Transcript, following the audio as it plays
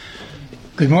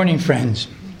Good morning, friends.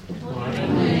 Good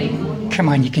morning. Come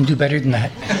on, you can do better than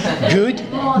that. Good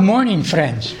morning,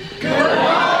 friends. Good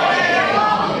morning.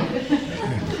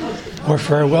 Or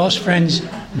for our Welsh friends,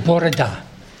 Borada.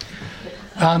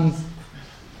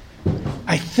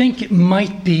 I think it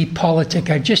might be politic.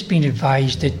 I've just been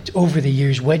advised that over the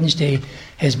years, Wednesday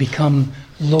has become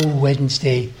Low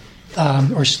Wednesday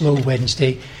or Slow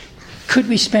Wednesday. Could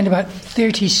we spend about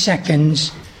 30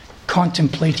 seconds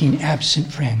contemplating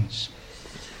absent friends?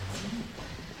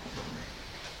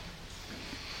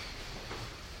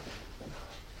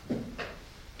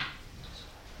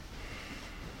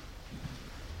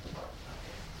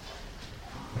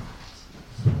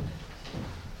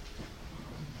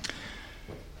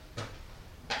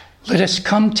 Let us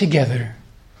come together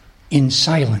in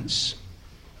silence.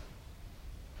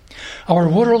 Our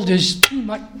world is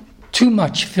too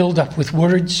much filled up with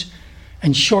words,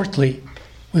 and shortly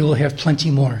we will have plenty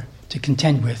more to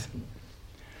contend with.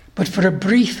 But for a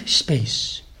brief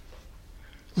space,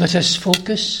 let us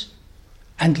focus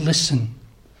and listen.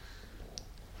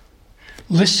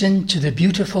 Listen to the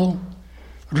beautiful,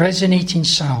 resonating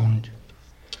sound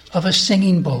of a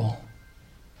singing bowl.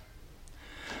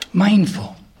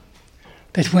 Mindful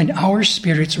that when our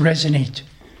spirits resonate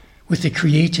with the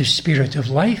creative spirit of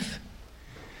life,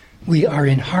 we are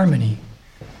in harmony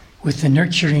with the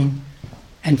nurturing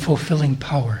and fulfilling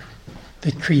power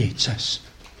that creates us.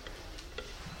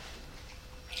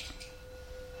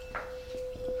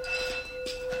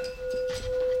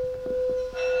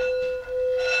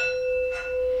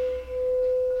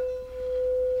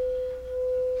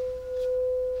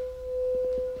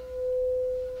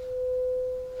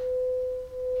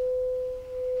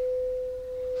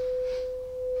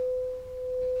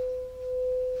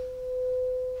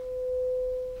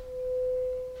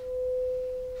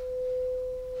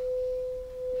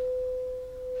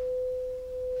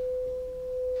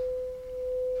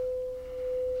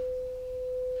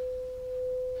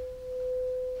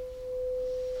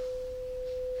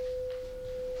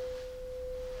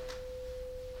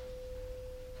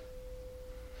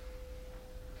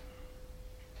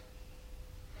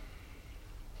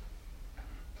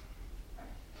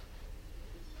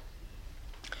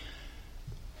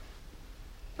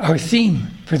 Our theme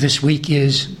for this week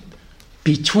is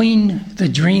Between the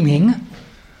Dreaming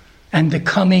and the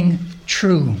Coming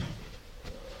True.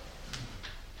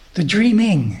 The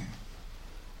dreaming,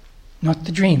 not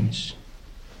the dreams.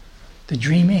 The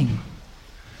dreaming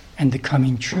and the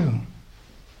coming true.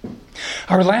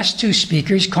 Our last two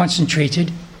speakers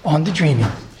concentrated on the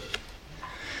dreaming.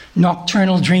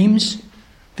 Nocturnal dreams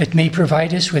that may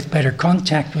provide us with better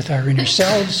contact with our inner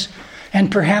selves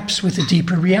and perhaps with a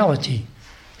deeper reality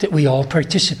that we all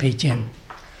participate in,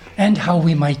 and how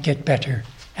we might get better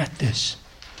at this.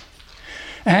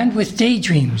 And with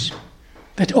daydreams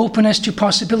that open us to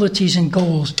possibilities and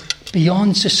goals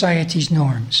beyond society's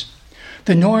norms,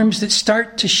 the norms that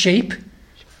start to shape,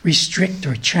 restrict,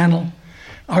 or channel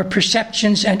our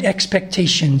perceptions and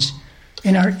expectations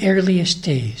in our earliest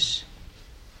days.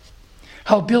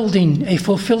 How building a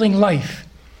fulfilling life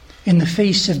in the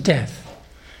face of death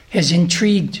has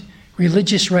intrigued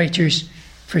religious writers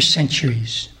for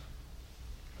centuries.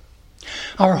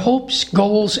 Our hopes,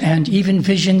 goals, and even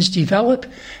visions develop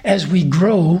as we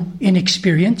grow in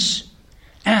experience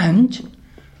and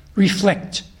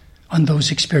reflect on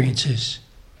those experiences,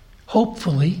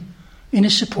 hopefully in a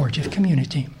supportive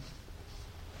community.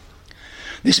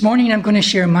 This morning I'm going to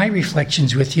share my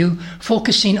reflections with you,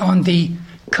 focusing on the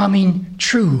coming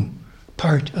true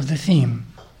part of the theme.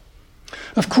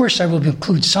 Of course, I will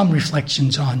include some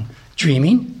reflections on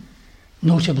dreaming,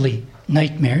 notably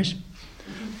nightmares,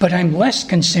 but I'm less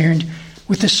concerned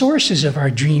with the sources of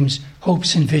our dreams,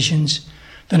 hopes, and visions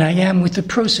than I am with the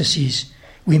processes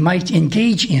we might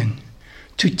engage in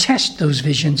to test those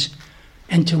visions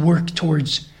and to work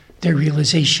towards their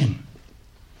realization.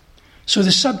 So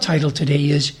the subtitle today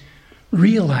is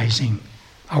Realizing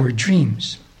Our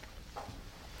Dreams.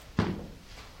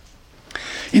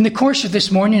 In the course of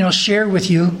this morning, I'll share with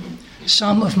you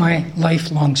some of my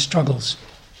lifelong struggles.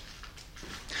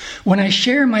 When I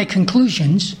share my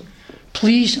conclusions,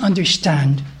 please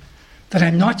understand that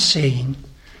I'm not saying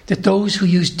that those who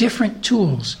use different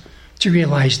tools to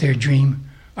realize their dream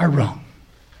are wrong.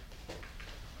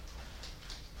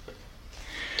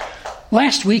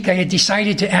 Last week, I had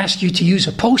decided to ask you to use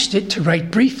a Post-it to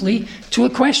write briefly to a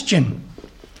question.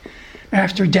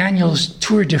 After Daniel's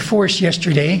tour de force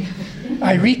yesterday,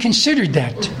 I reconsidered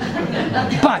that.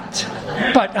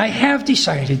 But I have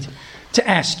decided to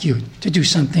ask you to do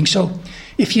something. So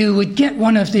if you would get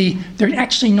one of they're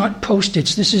actually not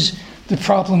Post-its. This is the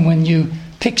problem when you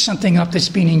pick something up that's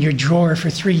been in your drawer for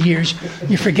 3 years,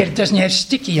 you forget it doesn't have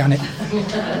sticky on it.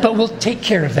 But we'll take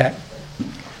care of that.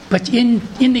 But in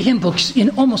the hymn books, in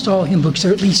almost all hymn books,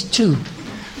 there are at least 2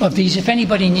 of these. If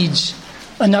anybody needs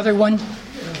another one,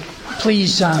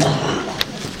 please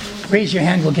raise your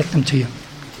hand, we'll get them to you.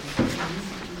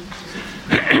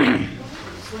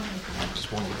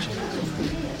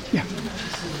 Yeah,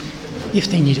 if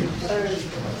they need it.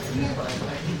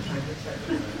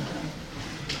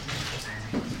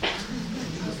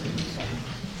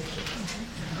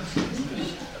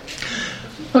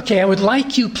 Okay, I would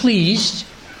like you, please,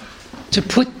 to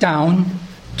put down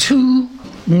 2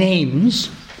 names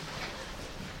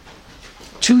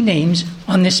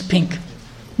on this pink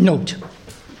note.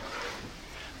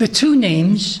 The 2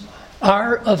 names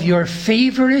are of your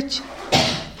favorite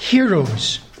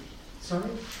heroes. Sorry?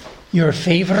 Your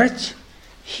favorite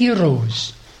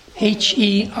heroes.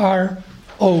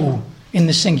 H-E-R-O in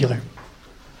the singular.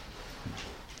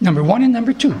 Number 1 and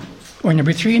number 2, or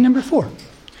number 3 and number 4.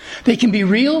 They can be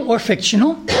real or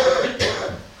fictional.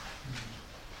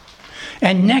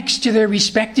 And next to their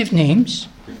respective names,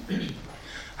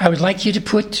 I would like you to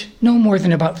put no more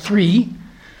than about 3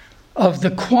 of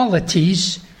the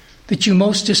qualities that you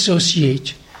most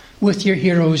associate with your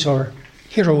heroes or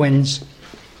heroines.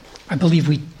 I believe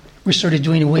we're sort of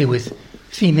doing away with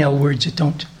female words that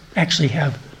don't actually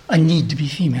have a need to be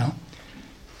female.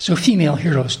 So female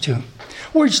heroes too.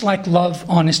 Words like love,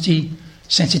 honesty,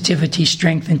 sensitivity,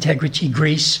 strength, integrity,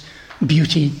 grace,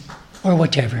 beauty, or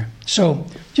whatever. So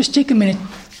just take a minute,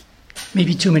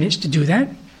 maybe 2 minutes to do that.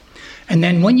 And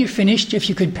then when you're finished, if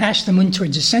you could pass them in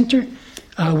towards the center,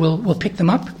 we'll pick them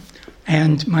up.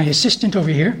 And my assistant over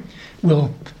here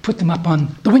will put them up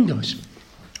on the windows.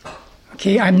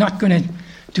 Okay, I'm not going to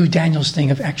do Daniel's thing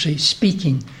of actually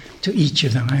speaking to each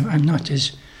of them. I'm not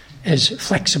as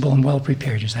flexible and well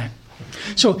prepared as that.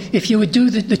 So if you would do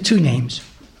the 2 names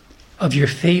of your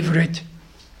favorite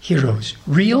heroes,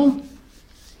 real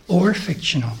or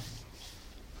fictional.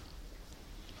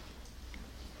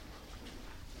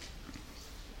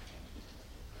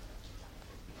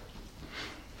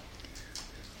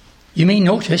 You may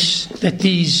notice that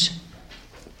these,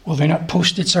 well, they're not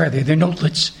post-its, are they? They're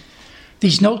notelets.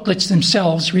 These notelets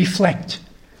themselves reflect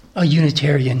a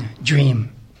Unitarian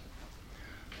dream.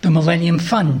 The Millennium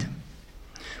Fund,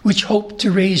 which hoped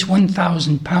to raise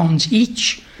 £1,000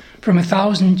 each from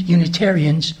 1,000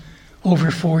 Unitarians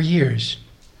over 4 years.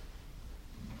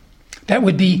 That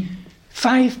would be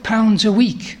 £5 a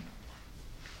week.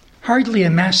 Hardly a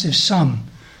massive sum,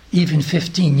 even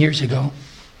 15 years ago.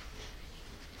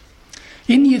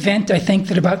 In the event, I think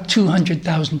that about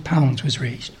 £200,000 was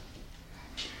raised.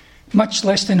 Much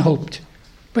less than hoped,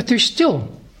 but there's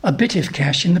still a bit of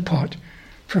cash in the pot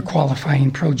for qualifying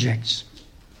projects.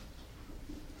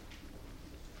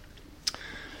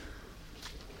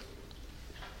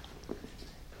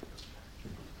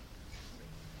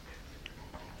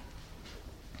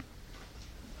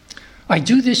 I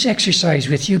do this exercise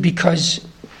with you because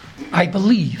I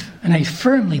believe, and I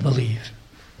firmly believe,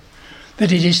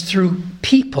 that it is through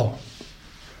people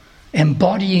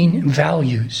embodying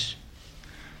values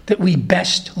that we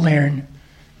best learn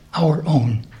our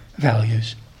own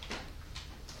values.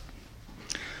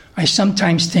 I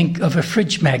sometimes think of a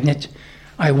fridge magnet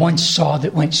I once saw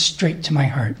that went straight to my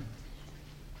heart.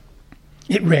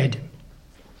 It read,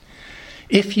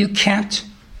 "If you can't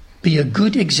be a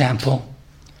good example,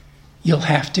 you'll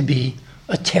have to be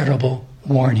a terrible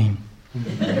warning."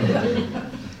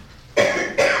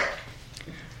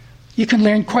 You can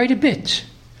learn quite a bit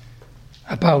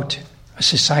about a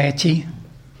society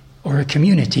or a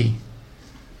community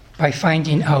by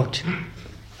finding out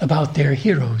about their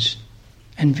heroes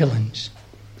and villains.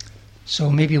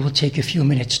 So maybe we'll take a few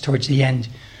minutes towards the end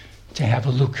to have a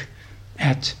look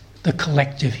at the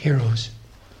collective heroes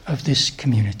of this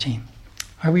community.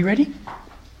 Are we ready?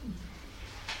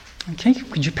 Okay,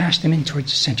 could you pass them in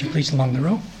towards the center, please, along the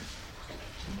row?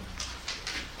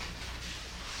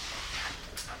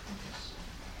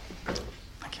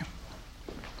 Thank you.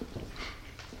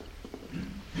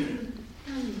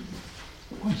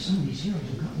 Boy, some of these heroes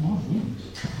have got long names.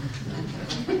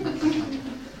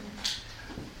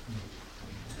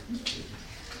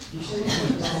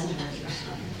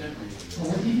 Well,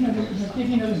 we'll give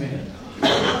you another minute.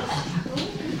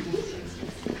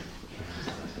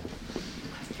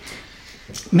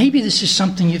 Maybe this is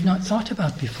something you've not thought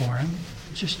about before.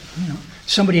 Just,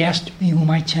 somebody asked me who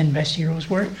my 10 best heroes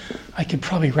were. I could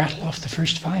probably rattle off the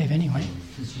first 5 anyway.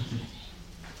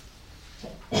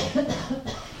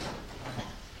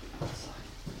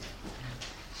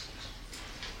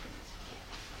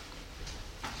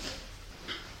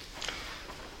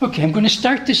 Okay, I'm going to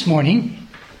start this morning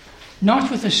not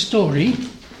with a story,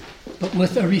 but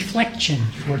with a reflection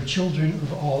for children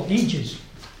of all ages.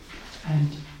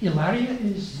 And Ilaria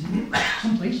is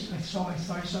someplace. I thought I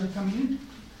saw her coming in.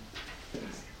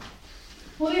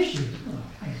 Well, there she is. Hello.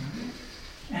 Hi.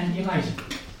 And Eliza.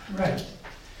 Right.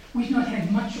 We've not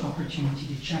had much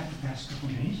opportunity to chat the past couple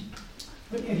of days,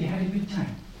 but have you had a good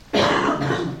time?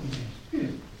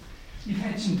 Good. You've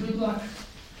had some good luck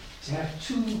to have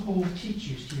 2 whole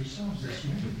teachers to yourselves this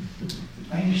year.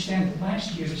 I understand that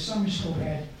last year the summer school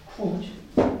had, quote,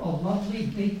 a lovely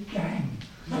big gang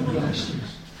of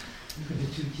youngsters for the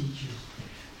 2 teachers.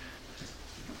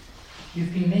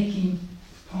 You've been making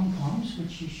pom-poms,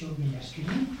 which you showed me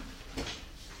yesterday. Do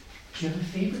you have a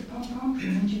favorite pom-pom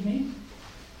from the ones you've made?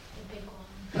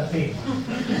 The big one.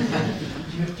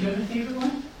 Do you have a favorite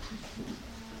one?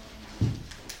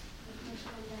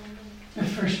 The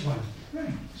first one.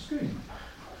 Right, that's good.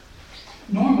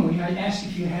 Normally, I'd ask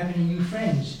if you have any new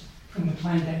friends from the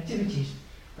planned activities,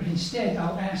 but instead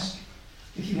I'll ask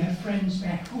if you have friends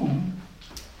back home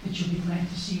that you'll be glad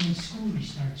to see when school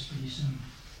restarts pretty soon.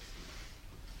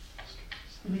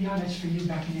 Really, yeah, that's for you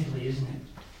back in Italy, isn't it?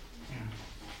 Yeah.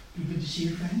 Be good to see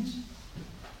your friends?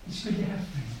 It's good to have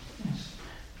friends, yes.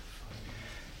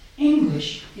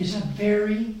 English is a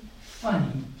very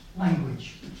funny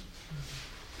language.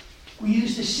 We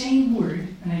use the same word,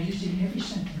 and I used it in every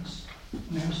sentence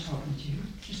when I was talking to you,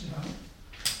 just about.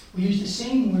 We use the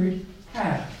same word,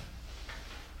 have.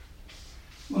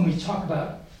 When we talk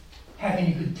about having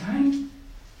a good time,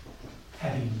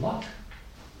 having luck,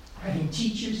 having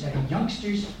teachers, having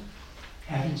youngsters,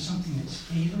 having something that's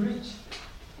favorite,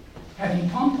 having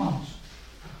pom-poms,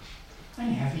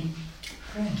 and having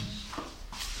friends.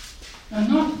 Now,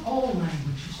 not all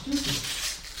languages do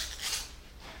this.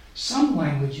 Some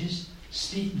languages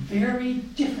speak very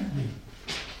differently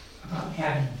about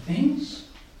having things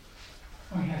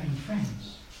or having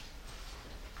friends.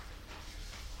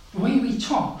 The way we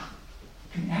talk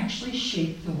can actually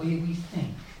shape the way we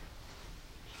think.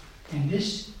 And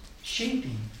this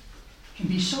shaping can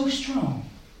be so strong,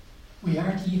 we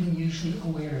aren't even usually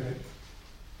aware of it.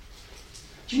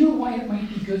 Do you know why it might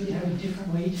be good to have a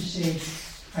different way to say,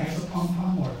 I have a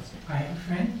pom-pom, or I have a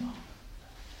friend?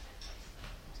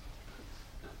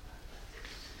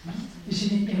 Is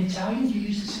it in Italian? Do you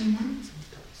use the same word?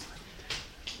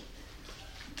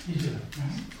 You do,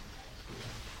 right?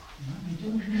 They do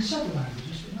it in several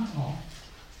languages, but not all.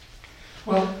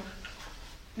 Well,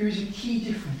 there is a key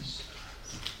difference.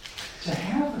 To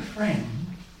have a friend,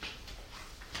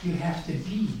 you have to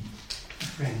be a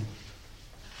friend.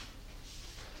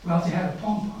 Well, to have a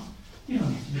pom-pom, you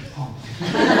don't have to be a pom-pom.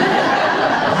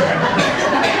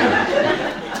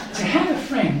 To have a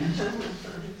friend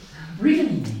really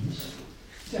means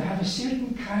to have a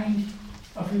certain kind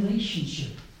of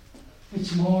relationship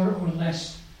that's more or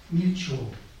less mutual.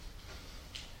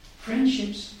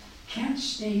 Friendships can't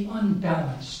stay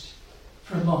unbalanced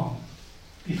for long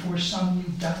before some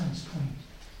new balance point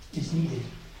is needed.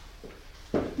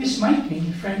 This might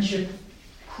mean friendship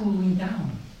cooling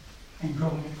down and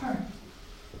growing apart.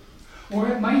 Or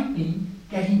it might mean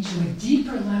getting to a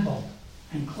deeper level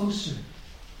and closer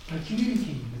by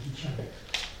communicating with each other.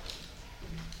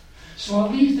 So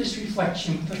I'll leave this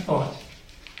reflection with the thought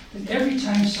that every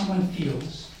time someone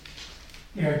feels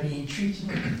they are being treated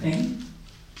like a thing,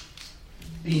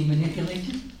 being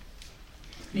manipulated,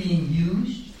 being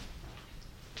used,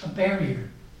 a barrier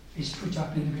is put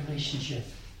up in the relationship.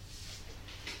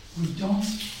 We don't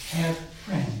have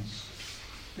friends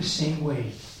the same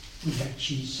way we have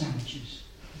cheese sandwiches.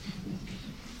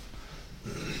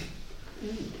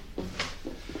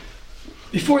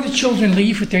 Before the children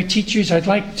leave with their teachers, I'd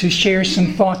like to share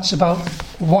some thoughts about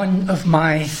one of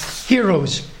my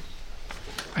heroes.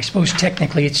 I suppose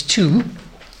technically it's 2.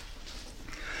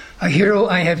 A hero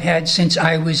I have had since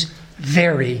I was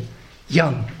very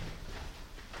young.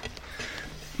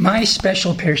 My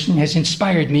special person has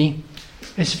inspired me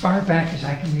as far back as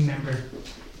I can remember.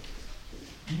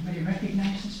 Anybody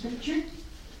recognize this picture?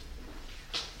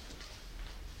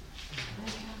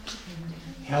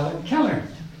 Helen Keller.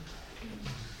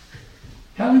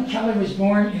 Helen Keller was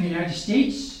born in the United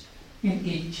States in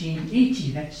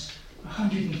 1880. That's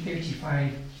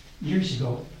 135 years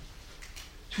ago.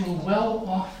 To a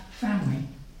well-off family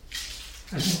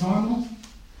as a normal,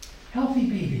 healthy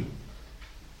baby.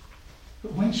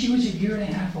 But when she was a year and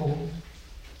a half old,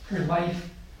 her life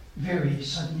very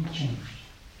suddenly changed.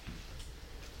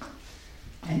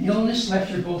 An illness left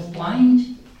her both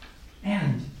blind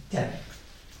and deaf.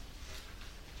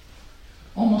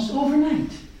 Almost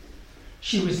overnight,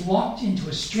 she was locked into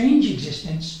a strange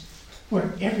existence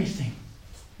where everything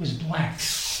was black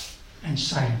and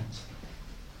silent.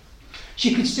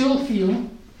 She could still feel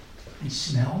and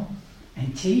smell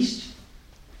and taste,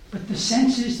 but the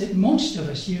senses that most of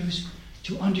us use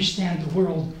to understand the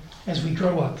world as we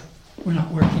grow up were not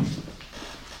working.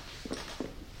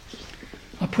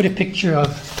 I'll put a picture of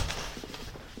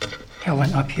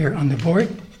Helen up here on the board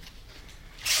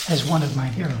as one of my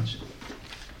heroes.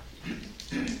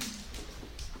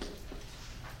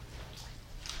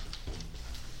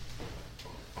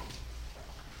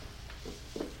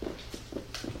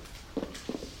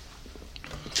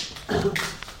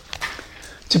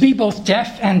 To be both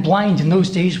deaf and blind in those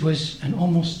days was an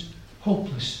almost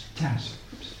hopeless task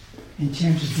in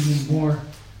terms of being more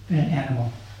than an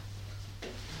animal.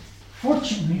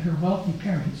 Fortunately, her wealthy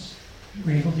parents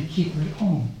were able to keep her at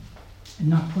home and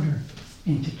not put her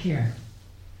into care.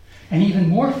 And even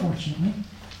more fortunately,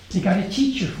 they got a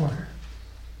teacher for her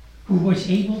who was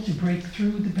able to break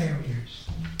through the barriers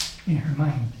in her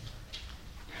mind.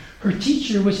 Her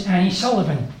teacher was Annie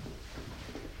Sullivan,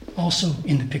 also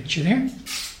in the picture there,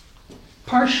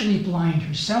 partially blind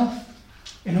herself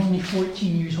and only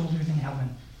 14 years older than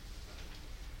Helen.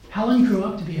 Helen grew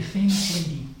up to be a famous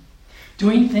lady,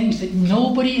 doing things that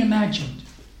nobody imagined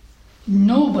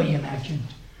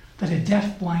that a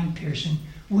deaf-blind person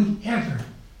would ever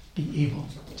be able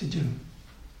to do.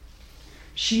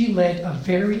 She led a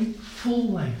very full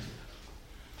life,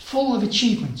 full of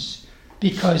achievements,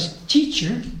 because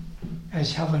teacher,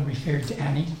 as Helen referred to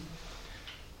Annie,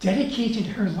 dedicated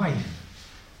her life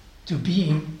to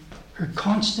being her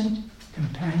constant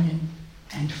companion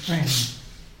and friend.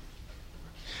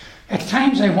 At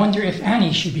times I wonder if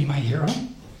Annie should be my hero.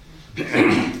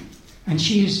 And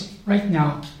she is right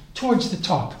now towards the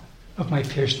top of my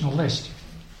personal list.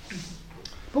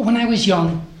 But when I was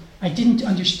young, I didn't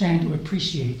understand or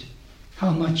appreciate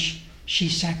how much she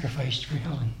sacrificed for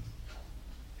Helen.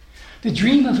 The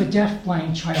dream of a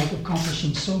deaf-blind child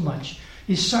accomplishing so much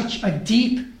is such a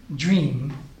deep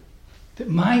dream that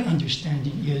my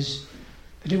understanding is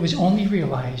that it was only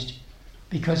realized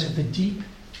because of the deep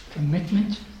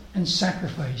commitment and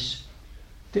sacrifice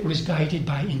that was guided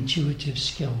by intuitive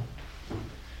skill.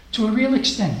 To a real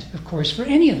extent, of course, for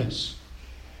any of us,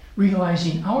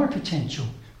 realizing our potential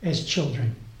as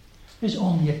children is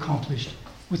only accomplished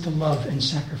with the love and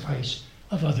sacrifice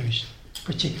of others,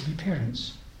 particularly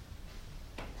parents.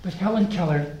 But Helen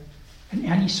Keller and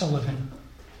Annie Sullivan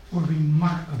were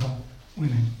remarkable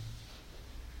women.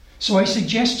 So I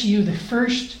suggest to you the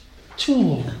first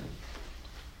tool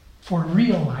for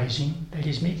realizing, that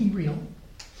is, making real,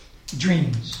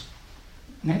 dreams.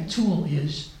 And that tool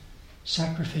is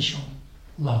sacrificial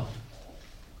love.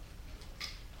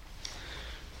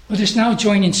 Let us now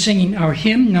join in singing our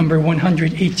hymn, number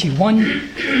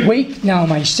 181, Wake Now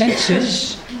My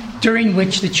Senses, during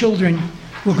which the children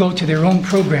will go to their own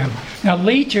program. Now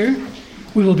later,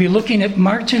 we will be looking at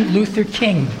Martin Luther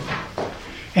King.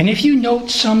 And if you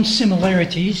note some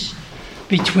similarities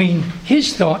between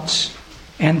his thoughts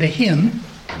and the hymn,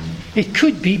 it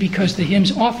could be because the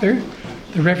hymn's author,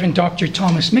 the Reverend Dr.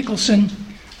 Thomas Mickelson,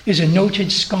 is a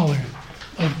noted scholar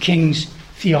of King's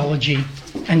theology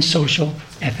and social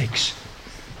ethics.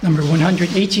 Number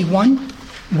 181,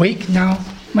 Wake Now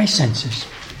My Senses.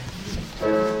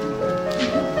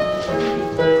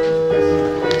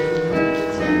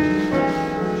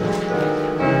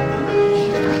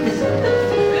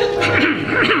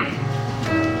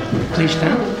 Please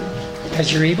stand,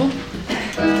 as you're able.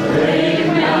 Wake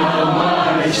now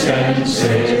my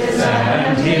senses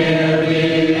and hear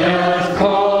the earth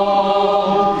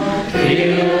call.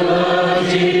 Feel the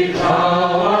deep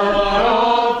power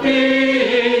of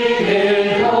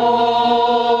being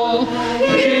whole.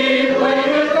 Keep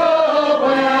with the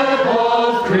web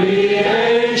of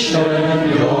creation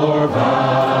your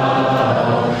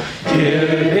vow.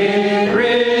 Giving,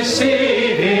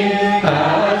 receiving,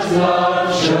 as love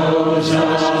shows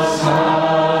us how.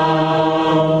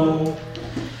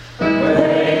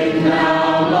 Wake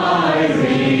now my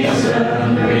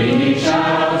reason, reach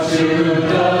out to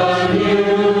the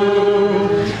new.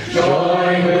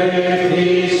 Join with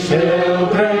these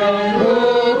children who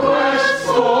quest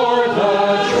for the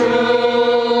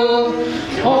true.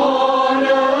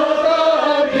 Honor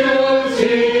the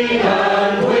beauty and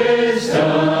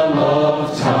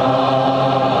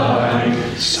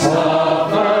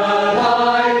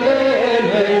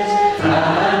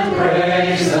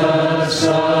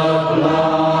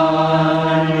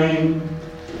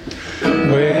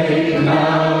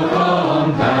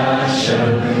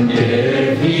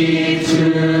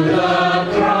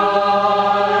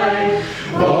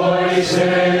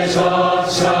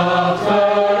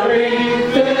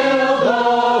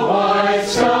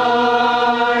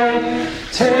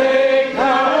Take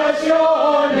as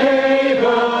your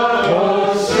neighbor,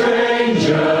 both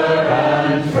stranger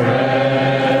and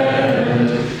friend,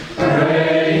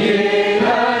 praying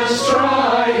and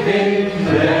striving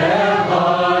their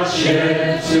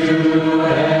hardship to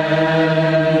end.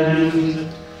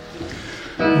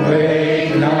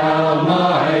 Wake now,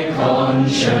 my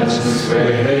conscience,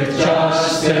 with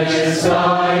justice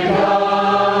thy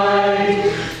guide.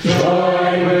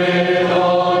 Join with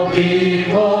all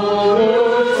people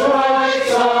whose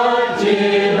rights are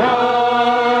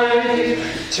denied.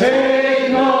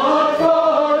 Take not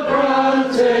for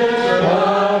granted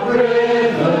the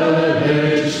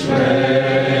privileged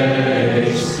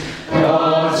place.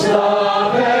 God's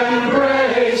love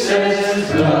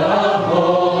embraces the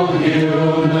whole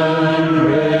human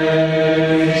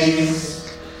race.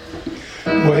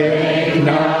 Wake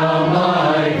now,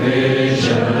 my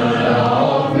vision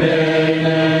of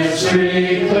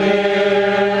ministry clear.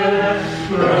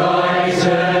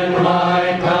 Brighten my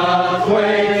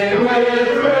pathway with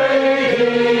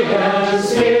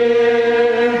radiance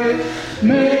here.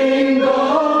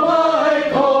 Mingle my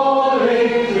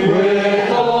calling with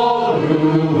all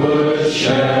who would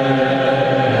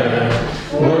share.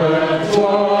 Work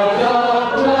toward the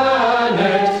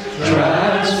planet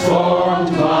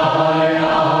transformed by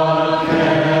our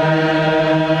care.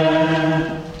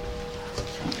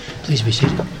 Please be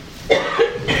seated.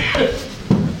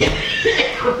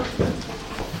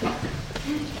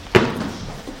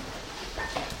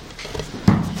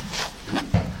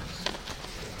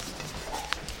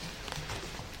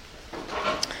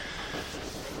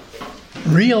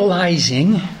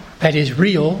 Realizing, that is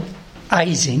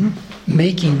realizing,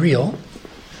 making real,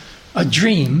 a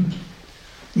dream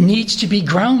needs to be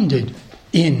grounded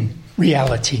in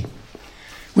reality,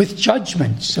 with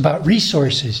judgments about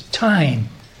resources, time,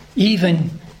 even,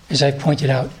 as I've pointed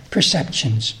out,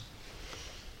 perceptions.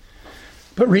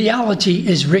 But reality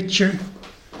is richer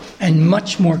and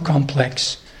much more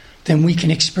complex than we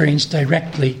can experience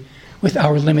directly with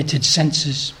our limited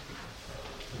senses.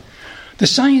 The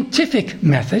scientific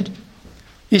method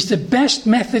is the best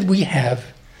method we have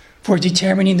for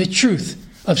determining the truth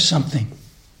of something.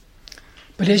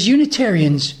 But as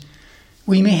Unitarians,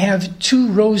 we may have too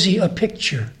rosy a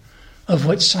picture of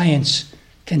what science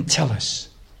can tell us.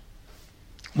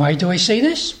 Why do I say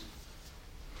this?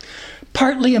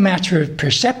 Partly a matter of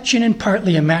perception and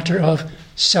partly a matter of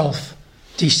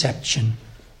self-deception.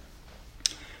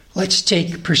 Let's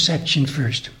take perception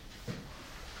first.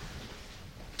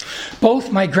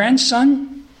 Both my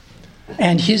grandson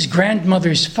and his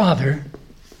grandmother's father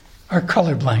are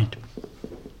colorblind.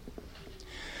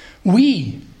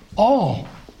 We all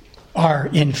are,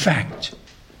 in fact,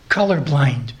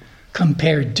 colorblind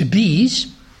compared to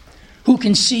bees, who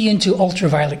can see into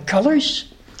ultraviolet colors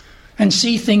and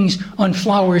see things on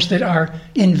flowers that are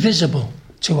invisible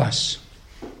to us.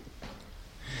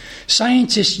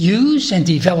 Scientists use and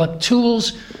develop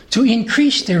tools to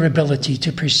increase their ability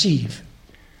to perceive.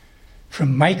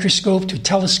 From microscope to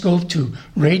telescope to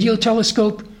radio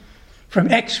telescope, from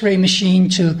X-ray machine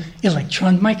to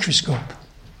electron microscope.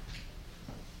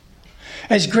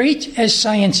 As great as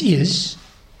science is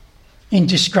in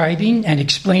describing and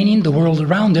explaining the world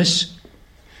around us,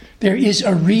 there is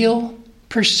a real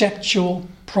perceptual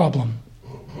problem.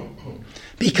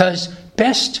 Because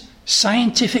best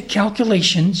scientific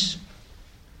calculations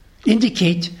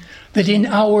indicate that in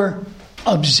our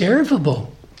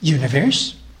observable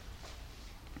universe,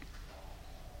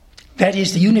 that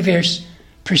is, the universe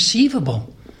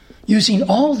perceivable using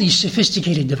all these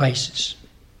sophisticated devices,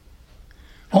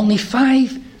 only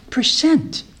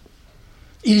 5%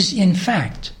 is in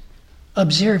fact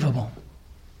observable.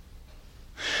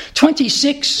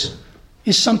 26%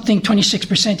 is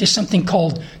something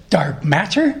called dark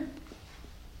matter,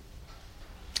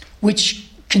 which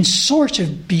can sort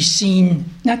of be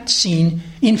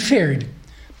inferred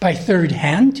by third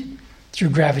hand through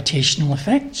gravitational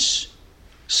effects,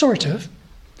 sort of.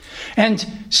 And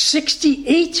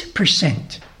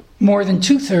 68%, more than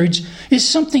 2/3, is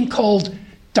something called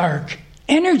dark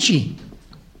energy.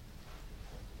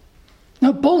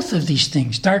 Now, both of these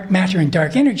things, dark matter and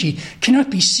dark energy, cannot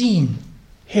be seen,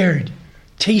 heard,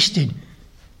 tasted,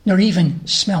 nor even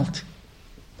smelt.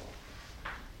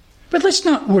 But let's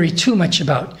not worry too much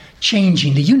about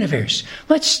changing the universe.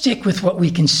 Let's stick with what we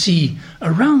can see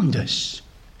around us.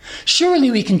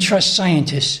 Surely we can trust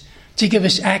scientists to give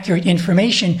us accurate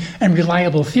information and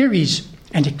reliable theories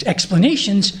and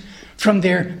explanations from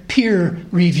their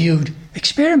peer-reviewed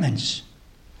experiments.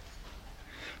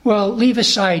 Well, leave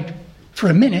aside for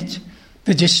a minute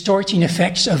the distorting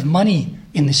effects of money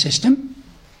in the system.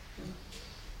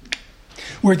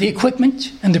 where the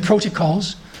equipment and the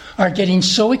protocols are getting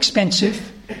so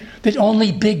expensive that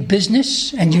only big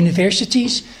business and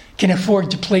universities can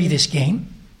afford to play this game,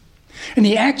 and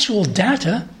the actual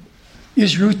data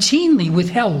is routinely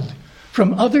withheld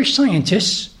from other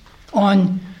scientists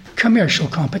on commercial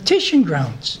competition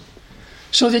grounds,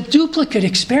 so that duplicate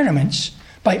experiments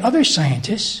by other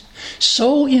scientists,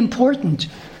 so important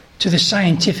to the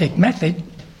scientific method,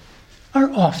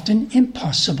 are often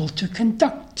impossible to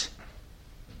conduct.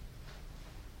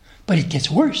 But it gets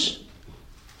worse.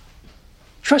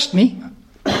 Trust me,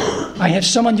 I have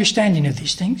some understanding of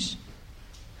these things.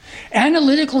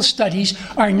 Analytical studies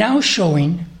are now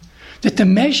showing that the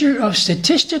measure of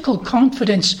statistical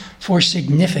confidence for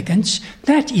significance,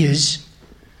 that is,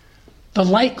 the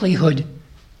likelihood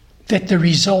that the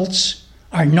results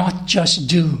are not just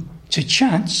due to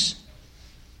chance,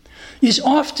 is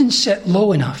often set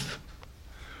low enough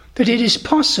that it is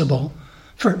possible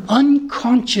for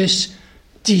unconscious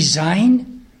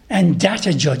design and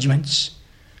data judgments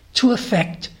to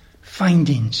affect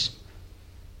findings.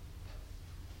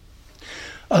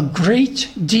 A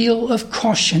great deal of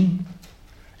caution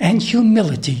and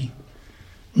humility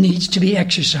needs to be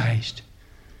exercised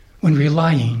when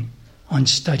relying on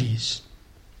studies.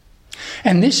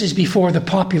 And this is before the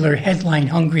popular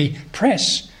headline-hungry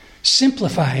press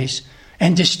simplifies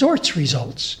and distorts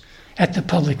results at the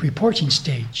public reporting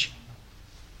stage.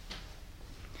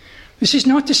 This is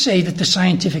not to say that the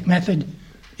scientific method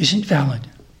isn't valid.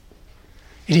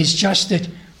 It is just that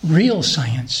real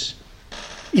science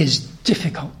is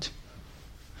difficult,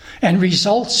 and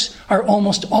results are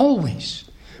almost always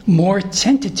more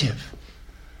tentative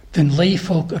than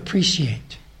layfolk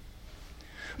appreciate.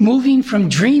 Moving from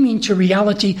dreaming to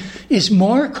reality is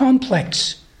more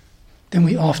complex than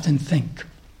we often think.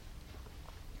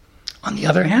 On the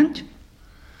other hand,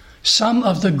 some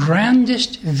of the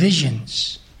grandest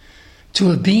visions to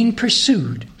have been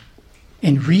pursued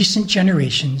in recent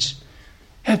generations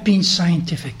have been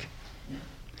scientific.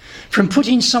 From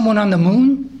putting someone on the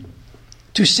moon,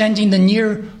 to sending the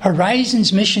Near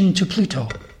Horizons mission to Pluto,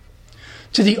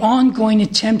 to the ongoing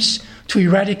attempts to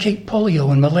eradicate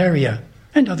polio and malaria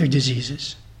and other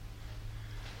diseases.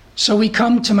 So we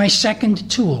come to my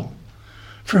second tool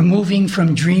for moving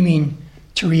from dreaming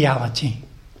to reality: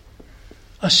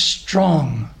 a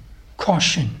strong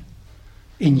caution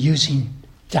in using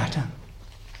data.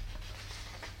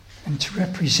 And to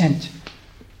represent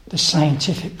the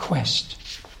scientific quest,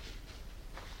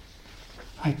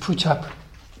 I put up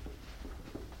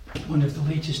one of the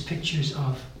latest pictures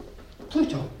of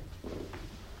Pluto.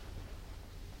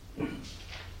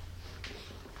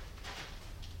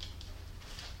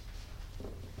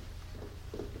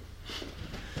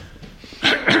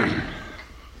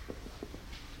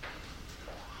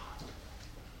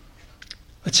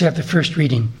 Let's have the first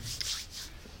reading.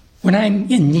 When I'm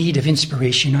in need of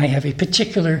inspiration, I have a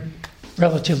particular,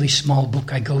 relatively small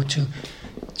book I go to.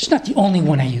 It's not the only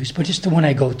one I use, but it's the one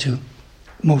I go to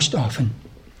most often.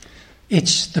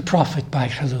 It's The Prophet by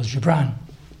Khalil Gibran.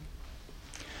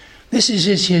 This is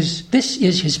his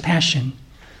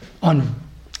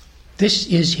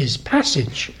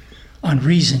passage on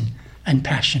reason and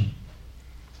passion.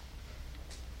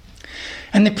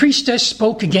 And the priestess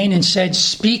spoke again and said,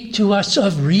 "Speak to us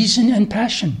of reason and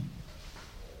passion."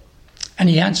 And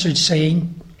he answered,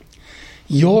 saying,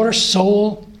 "Your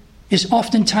soul is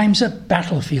oftentimes a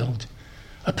battlefield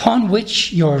upon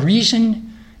which your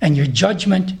reason and your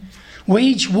judgment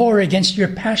wage war against your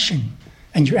passion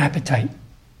and your appetite.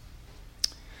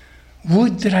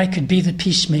 Would that I could be the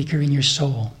peacemaker in your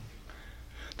soul,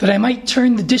 that I might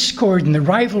turn the discord and the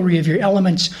rivalry of your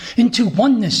elements into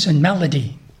oneness and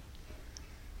melody.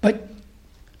 But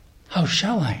how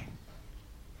shall I,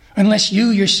 unless you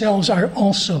yourselves are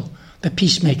also the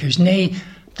peacemakers, nay,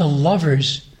 the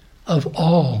lovers of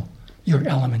all your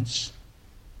elements?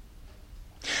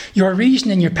 Your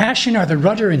reason and your passion are the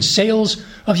rudder and sails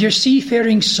of your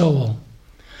seafaring soul.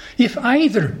 If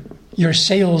either your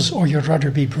sails or your rudder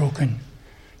be broken,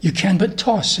 you can but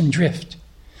toss and drift,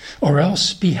 or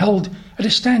else be held at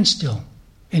a standstill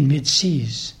in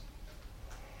mid-seas.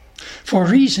 For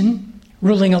reason,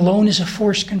 ruling alone, is a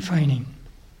force confining,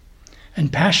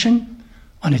 and passion,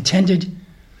 unattended,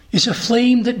 is a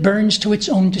flame that burns to its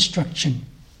own destruction.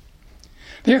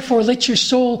 Therefore let your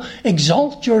soul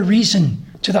exalt your reason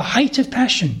to the height of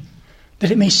passion,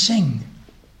 that it may sing,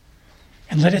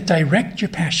 and let it direct your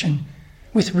passion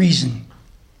with reason,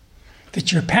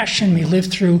 that your passion may live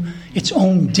through its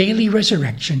own daily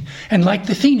resurrection, and like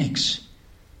the phoenix,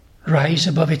 rise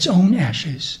above its own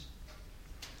ashes.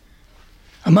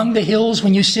 Among the hills,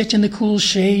 when you sit in the cool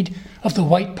shade of the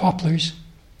white poplars,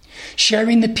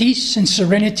 sharing the peace and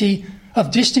serenity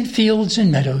of distant fields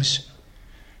and meadows,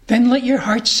 then let your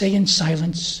heart say in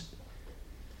silence,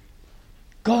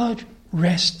 God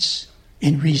rests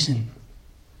in reason.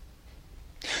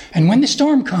 And when the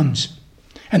storm comes,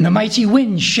 and the mighty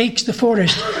wind shakes the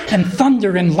forest, and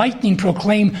thunder and lightning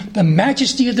proclaim the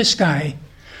majesty of the sky,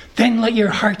 then let your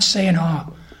heart say in awe,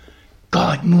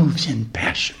 God moves in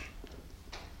passion.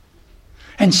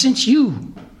 And since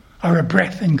you are a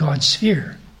breath in God's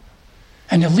sphere,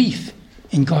 and a leaf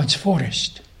in God's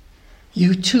forest,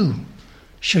 you too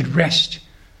should rest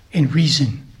in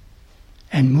reason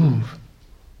and move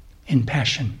in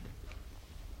passion.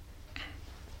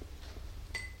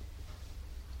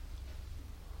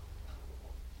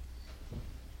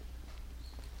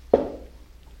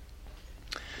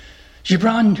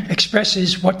 Gibran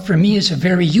expresses what for me is a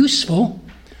very useful,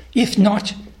 if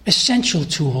not essential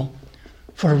tool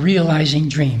for realizing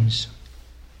dreams.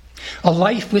 A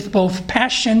life with both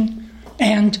passion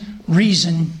and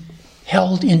reason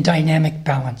held in dynamic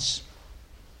balance.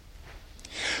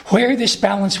 Where this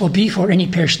balance will be for any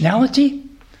personality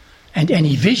and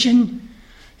any vision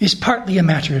is partly a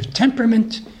matter of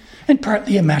temperament and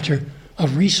partly a matter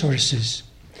of resources.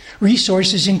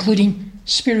 Resources including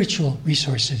spiritual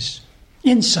resources,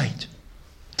 insight,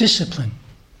 discipline,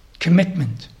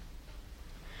 commitment.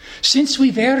 Since we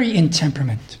vary in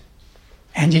temperament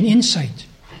and in insight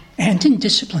and in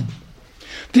discipline,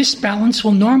 this balance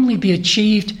will normally be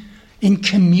achieved in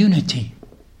community.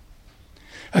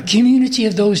 A community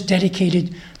of those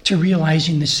dedicated to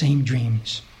realizing the same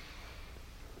dreams.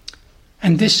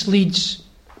 And this leads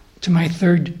to my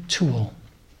third tool.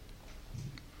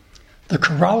 The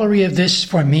corollary of this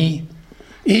for me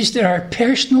is that our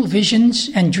personal visions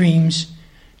and dreams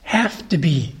have to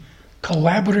be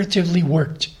collaboratively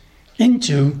worked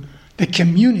into the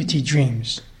community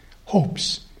dreams,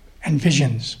 hopes, and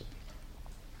visions.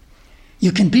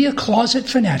 You can be a closet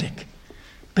fanatic,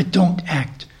 but don't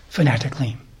act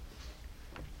fanatically.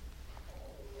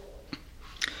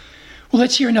 Well,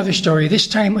 let's hear another story, this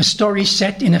time a story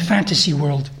set in a fantasy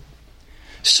world,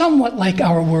 somewhat like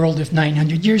our world of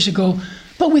 900 years ago,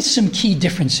 but with some key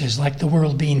differences, like the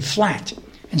world being flat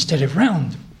instead of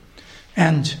round,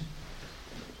 and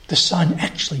the sun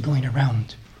actually going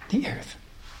around the earth.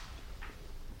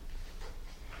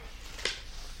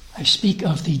 I speak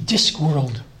of the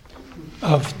Discworld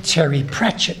of Terry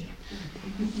Pratchett.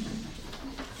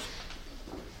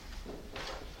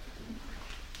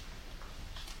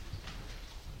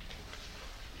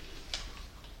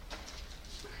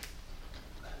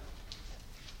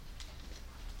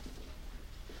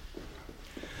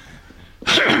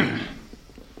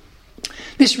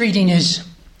 This reading is,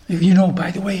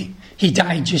 by the way, he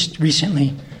died just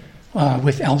recently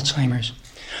with Alzheimer's.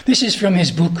 This is from his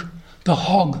book, The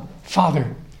Hog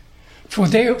Father. For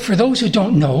those who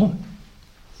don't know,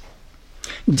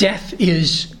 death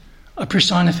is a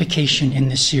personification in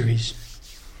this series.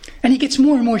 And he gets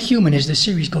more and more human as the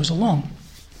series goes along.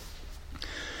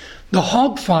 The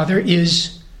Hog Father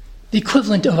is the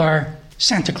equivalent of our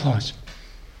Santa Claus.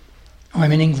 Oh,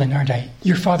 I'm in England, aren't I?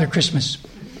 Your Father Christmas.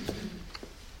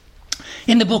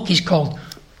 In the book, he's called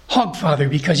Hog Father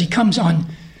because he comes on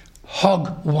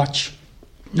Hog Watch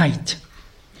night,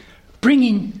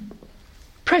 bringing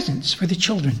presents for the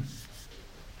children.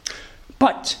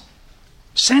 But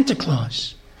Santa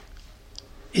Claus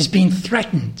is being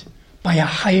threatened by a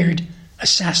hired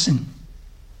assassin.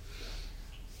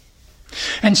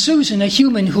 And Susan, a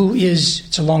human who is,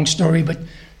 it's a long story, but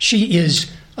she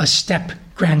is a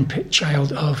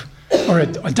step-grandchild of, or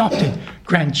adopted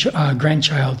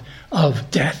grandchild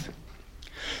of Death.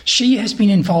 She has been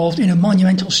involved in a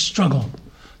monumental struggle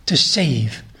to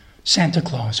save Santa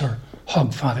Claus, or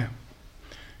Hog Father.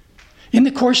 In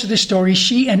the course of the story,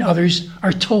 she and others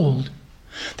are told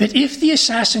that if the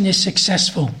assassin is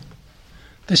successful,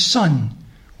 the sun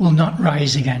will not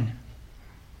rise again.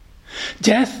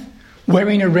 Death,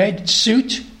 wearing a red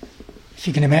suit, if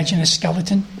you can imagine a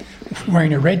skeleton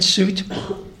wearing a red suit,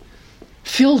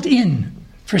 filled in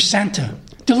for Santa,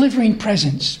 delivering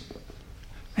presents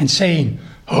and saying,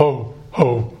 ho,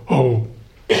 ho, ho,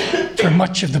 for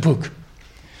much of the book.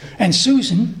 And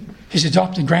Susan, his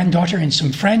adopted granddaughter, and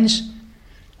some friends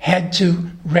had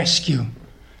to rescue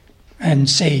and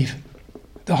save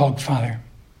the Hog Father.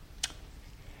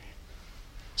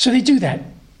 So they do that.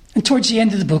 And towards the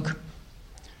end of the book,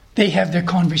 they have their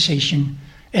conversation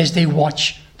as they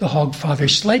watch the Hog Father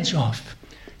sledge off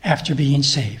after being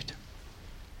saved.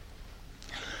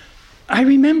 I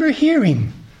remember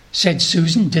hearing, said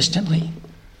Susan distantly,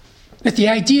 that the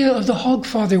idea of the Hog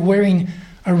Father wearing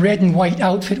a red and white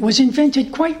outfit was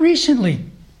invented quite recently.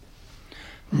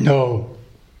 No,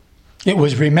 it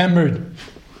was remembered.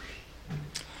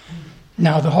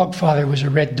 Now the Hogfather was a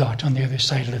red dot on the other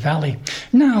side of the valley.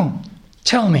 Now,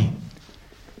 tell me,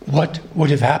 what would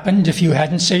have happened if you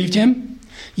hadn't saved him?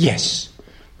 Yes.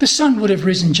 The sun would have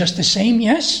risen just the same,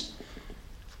 yes?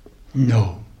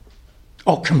 No.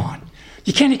 Oh, come on.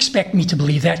 You can't expect me to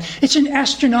believe that. It's an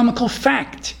astronomical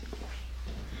fact.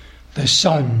 The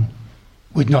sun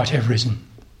would not have risen.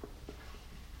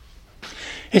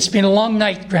 It's been a long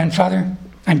night, Grandfather.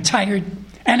 I'm tired,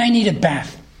 and I need a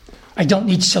bath. I don't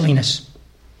need silliness.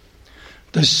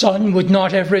 The sun would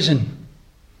not have risen.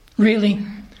 Really?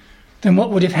 Then what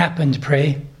would have happened,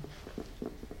 pray?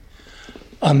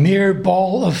 A mere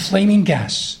ball of flaming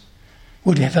gas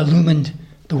would have illumined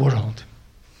the world.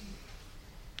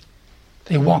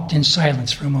 They walked in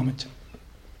silence for a moment.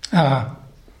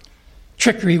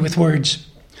 Trickery with words.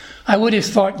 I would have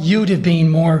thought you'd have been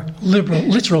more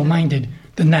literal-minded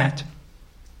than that.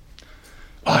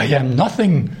 I am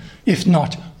nothing if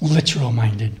not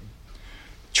literal-minded.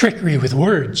 Trickery with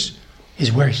words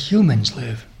is where humans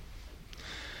live.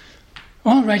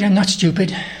 All right, I'm not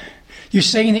stupid. You're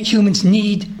saying that humans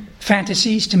need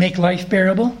fantasies to make life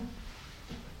bearable?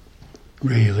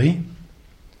 Really?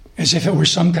 As if it were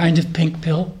some kind of pink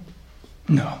pill?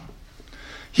 No.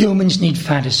 Humans need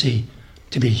fantasy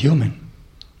to be human.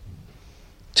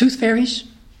 Tooth fairies?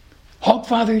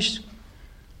 Hogfathers?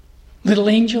 Little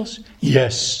angels?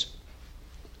 Yes.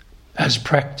 As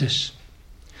practice.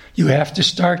 You have to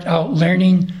start out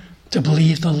learning to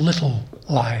believe the little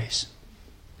lies.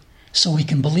 So we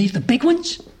can believe the big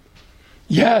ones?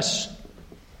 Yes.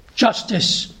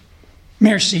 Justice,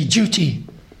 mercy, duty,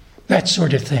 that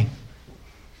sort of thing.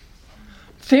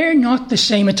 They're not the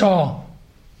same at all.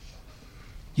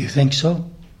 You think so?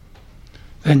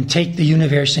 Then take the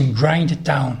universe and grind it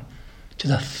down to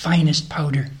the finest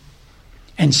powder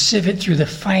and sieve it through the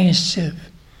finest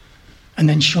sieve, and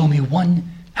then show me one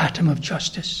atom of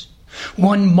justice,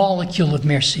 one molecule of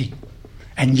mercy.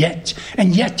 And yet,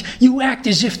 you act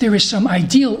as if there is some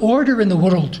ideal order in the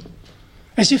world,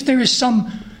 as if there is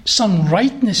some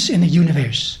rightness in the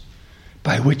universe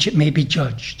by which it may be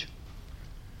judged.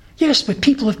 Yes, but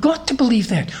people have got to believe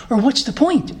that, or what's the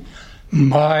point?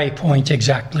 My point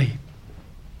exactly.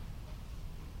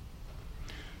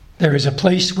 There is a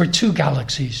place where two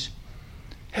galaxies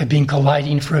have been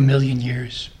colliding for 1 million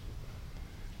years.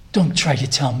 Don't try to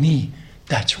tell me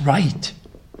that's right.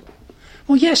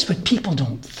 Well, yes, but people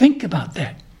don't think about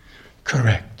that.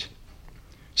 Correct.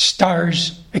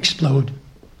 Stars explode.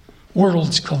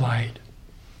 Worlds collide.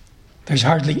 There's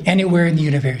hardly anywhere in the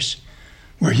universe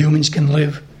where humans can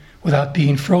live without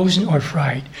being frozen or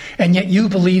fried. And yet you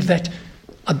believe that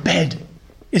a bed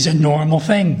is a normal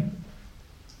thing.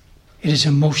 It is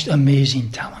a most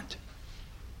amazing talent.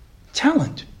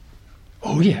 Talent?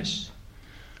 Oh, yes.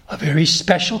 A very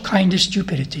special kind of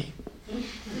stupidity.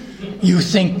 You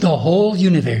think the whole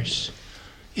universe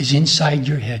is inside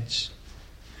your heads.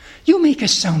 You make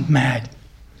us sound mad.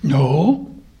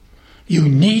 No. You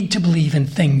need to believe in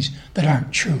things that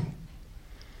aren't true.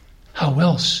 How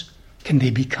else can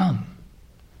they become?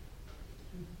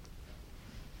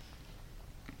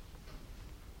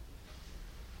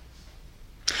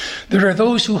 There are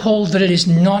those who hold that it is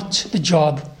not the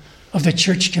job of the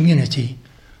church community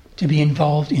to be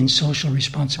involved in social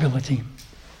responsibility.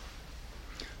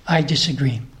 I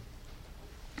disagree.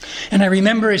 And I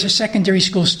remember as a secondary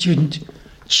school student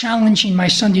challenging my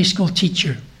Sunday school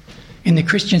teacher in the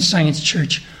Christian Science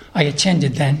church I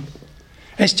attended then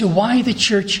as to why the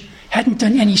church hadn't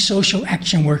done any social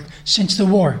action work since the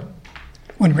war,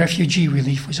 when refugee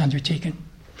relief was undertaken.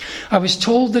 I was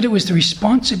told that it was the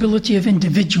responsibility of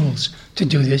individuals to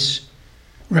do this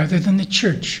rather than the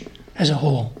church as a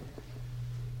whole.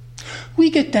 We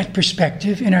get that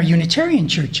perspective in our Unitarian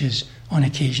churches on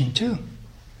occasion too.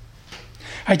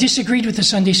 I disagreed with the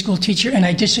Sunday school teacher, and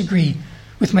I disagree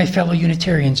with my fellow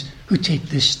Unitarians who take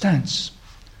this stance.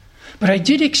 But I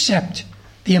did accept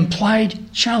the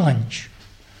implied challenge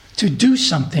to do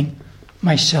something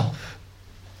myself.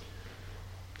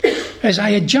 As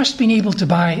I had just been able to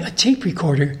buy a tape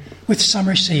recorder with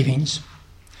summer savings,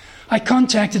 I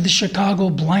contacted the Chicago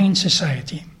Blind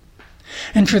Society,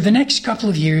 and for the next couple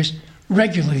of years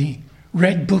regularly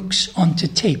read books onto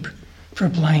tape for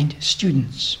blind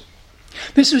students.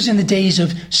 This was in the days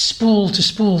of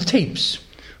spool-to-spool tapes,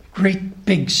 great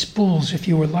big spools if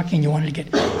you were lucky and you wanted to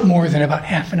get more than about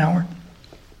half an hour.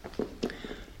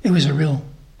 It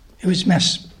was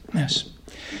mess.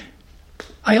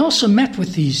 I also met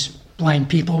with these blind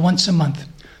people once a month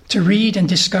to read and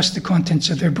discuss the contents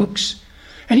of their books,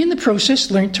 and in the process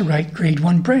learned to write grade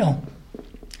 1 Braille.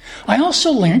 I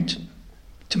also learned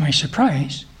to my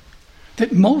surprise,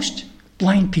 that most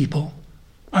blind people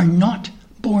are not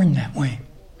born that way.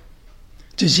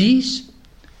 Disease,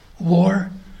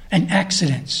 war, and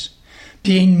accidents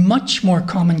being much more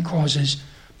common causes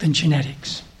than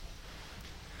genetics.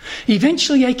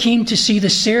 Eventually, I came to see the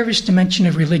service dimension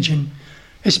of religion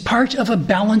as part of a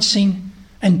balancing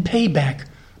and payback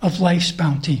of life's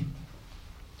bounty.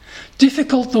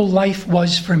 Difficult though life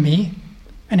was for me,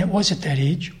 and it was at that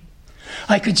age,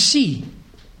 I could see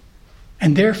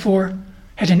and therefore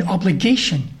had an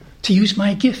obligation to use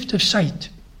my gift of sight.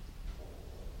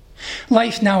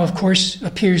 Life now, of course,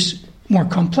 appears more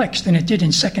complex than it did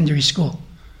in secondary school,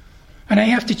 and I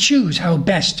have to choose how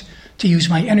best to use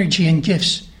my energy and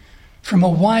gifts from a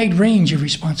wide range of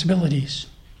responsibilities.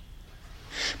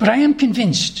 But I am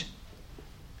convinced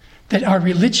that our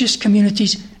religious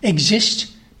communities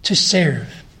exist to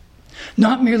serve,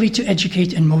 not merely to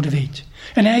educate and motivate.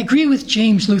 And I agree with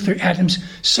James Luther Adams'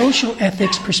 social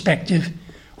ethics perspective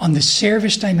on the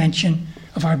service dimension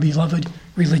of our beloved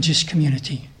religious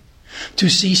community. To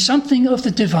see something of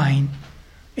the divine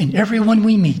in everyone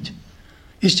we meet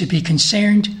is to be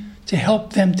concerned to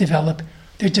help them develop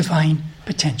their divine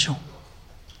potential.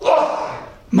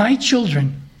 My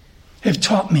children have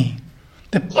taught me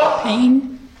the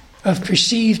pain of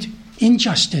perceived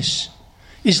injustice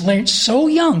is learned so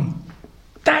young.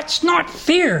 That's not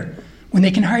fair, when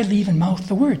they can hardly even mouth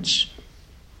the words.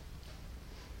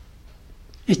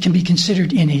 It can be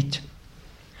considered innate.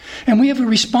 And we have a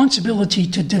responsibility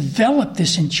to develop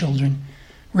this in children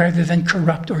rather than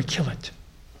corrupt or kill it.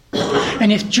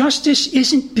 And if justice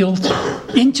isn't built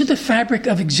into the fabric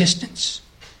of existence,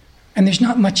 and there's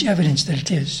not much evidence that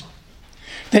it is,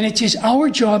 then it is our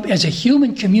job as a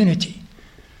human community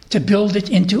to build it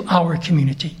into our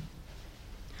community.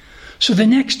 So the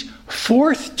next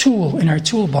fourth tool in our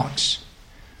toolbox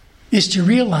is to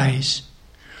realize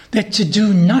that to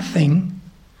do nothing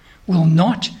will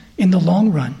not, in the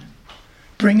long run,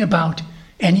 bring about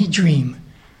any dream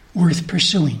worth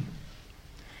pursuing,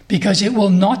 because it will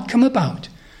not come about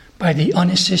by the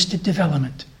unassisted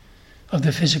development of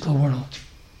the physical world.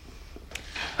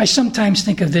 I sometimes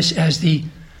think of this as the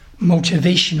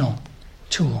motivational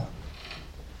tool.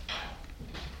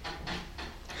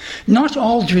 Not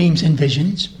all dreams and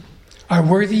visions are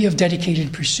worthy of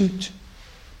dedicated pursuit.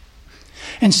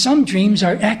 And some dreams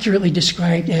are accurately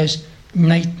described as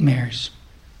nightmares,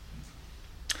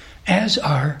 as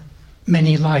are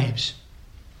many lives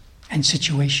and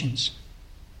situations.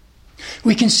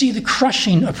 We can see the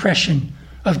crushing oppression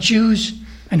of Jews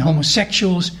and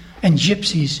homosexuals and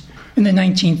gypsies in the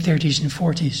 1930s and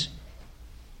 40s.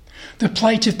 The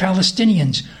plight of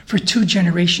Palestinians for 2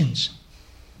 generations.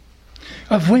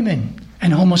 Of women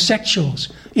and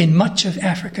homosexuals in much of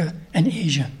Africa and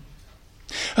Asia.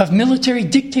 Of military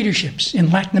dictatorships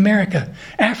in Latin America,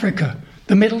 Africa,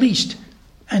 the Middle East,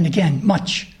 and again,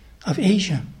 much of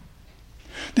Asia.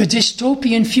 The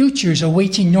dystopian futures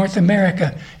awaiting North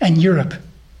America and Europe,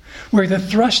 where the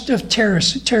thrust of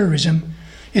terrorism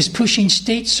is pushing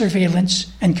state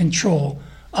surveillance and control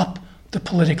up the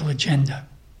political agenda.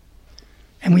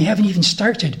 And we haven't even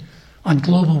started on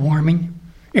global warming,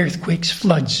 earthquakes,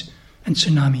 floods, and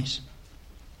tsunamis.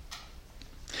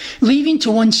 Leaving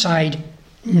to one side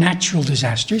natural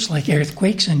disasters like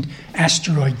earthquakes and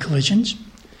asteroid collisions,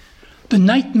 the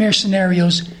nightmare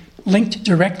scenarios linked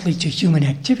directly to human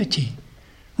activity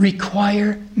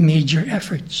require major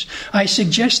efforts. I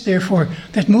suggest, therefore,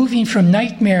 that moving from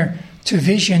nightmare to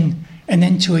vision and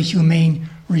then to a humane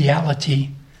reality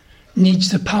needs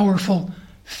the powerful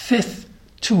 5th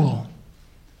tool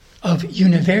of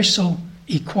universal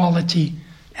equality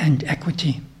and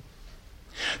equity.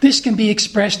 This can be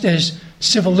expressed as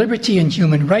civil liberty and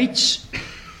human rights,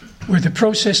 where the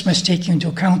process must take into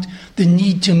account the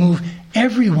need to move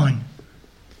everyone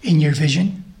in your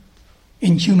vision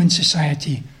in human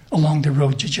society along the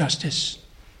road to justice.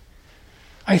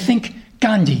 I think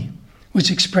Gandhi was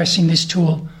expressing this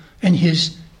tool in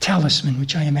his talisman,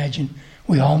 which I imagine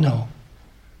we all know.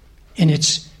 In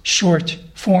its short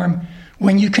form,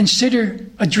 when you consider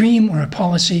a dream or a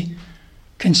policy,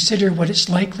 consider what its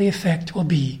likely effect will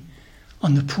be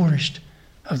on the poorest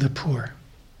of the poor.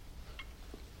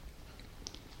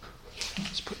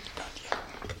 Let's put it down here.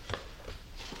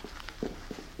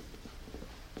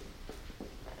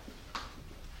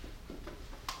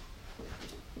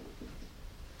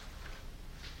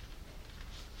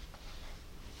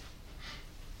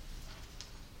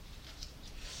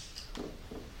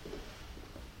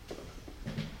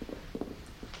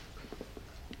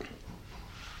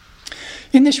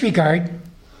 In this regard,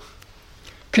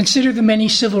 consider the many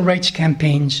civil rights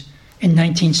campaigns in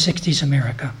 1960s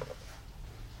America.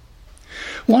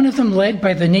 One of them led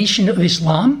by the Nation of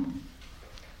Islam,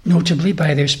 notably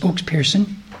by their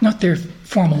spokesperson, not their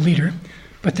formal leader,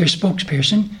 but their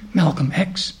spokesperson, Malcolm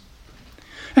X.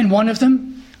 And one of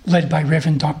them led by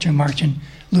Reverend Dr. Martin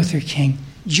Luther King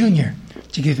Jr.,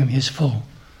 to give him his full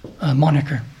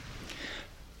moniker.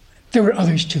 There were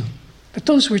others too, but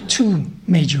those were two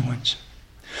major ones.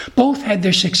 Both had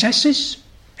their successes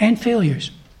and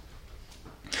failures.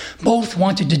 Both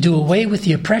wanted to do away with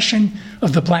the oppression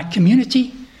of the black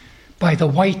community by the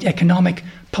white economic,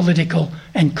 political,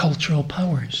 and cultural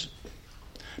powers.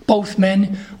 Both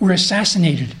men were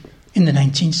assassinated in the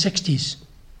 1960s.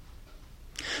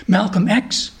 Malcolm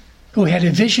X, who had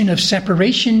a vision of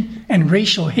separation and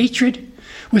racial hatred,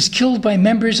 was killed by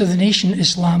members of the Nation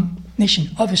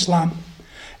of Islam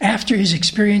after his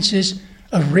experiences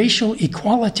of racial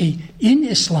equality in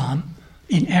Islam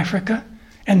in Africa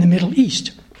and the Middle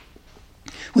East,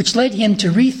 which led him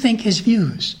to rethink his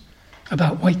views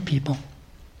about white people.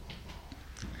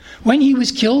 When he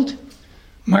was killed,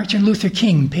 Martin Luther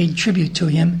King paid tribute to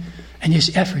him and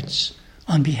his efforts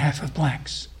on behalf of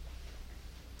blacks.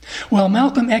 While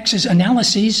Malcolm X's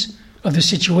analyses of the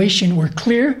situation were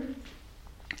clear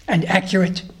and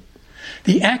accurate,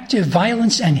 the active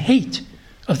violence and hate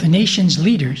of the nation's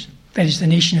leaders, that is the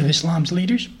Nation of Islam's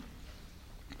leaders,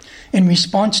 in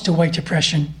response to white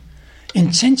oppression,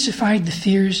 intensified the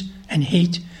fears and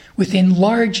hate within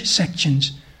large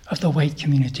sections of the white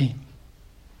community.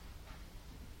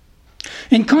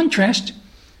 In contrast,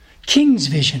 King's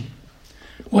vision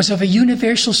was of a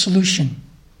universal solution,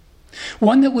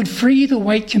 one that would free the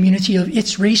white community of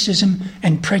its racism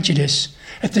and prejudice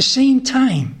at the same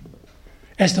time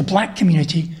as the black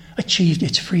community achieved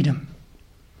its freedom.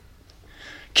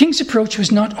 King's approach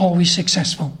was not always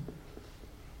successful.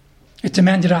 It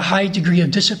demanded a high degree of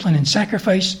discipline and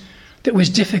sacrifice that was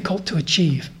difficult to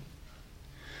achieve.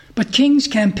 But King's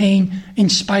campaign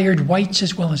inspired whites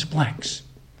as well as blacks.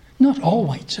 Not all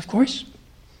whites, of course.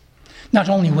 Not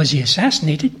only was he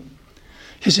assassinated,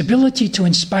 his ability to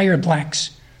inspire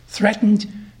blacks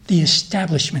threatened the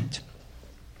establishment,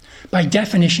 by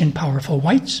definition powerful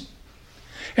whites,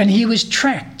 and he was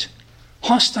tracked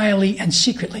hostilely and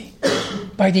secretly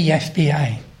by the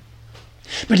FBI.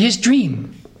 But his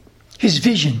dream, his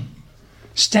vision,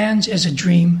 stands as a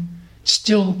dream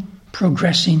still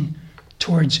progressing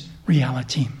towards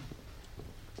reality.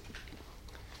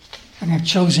 And I've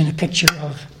chosen a picture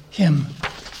of him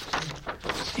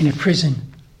in a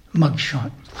prison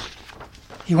mugshot.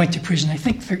 He went to prison, I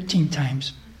think, 13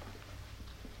 times.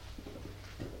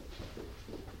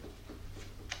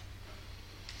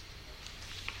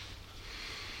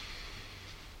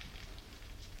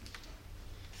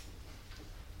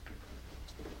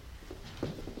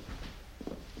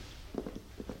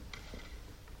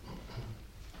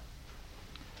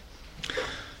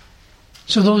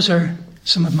 So those are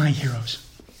some of my heroes.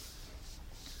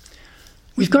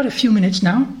 We've got a few minutes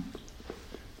now.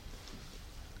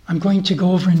 I'm going to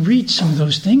go over and read some of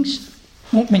those things.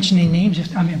 Won't mention any names if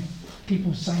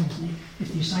people sign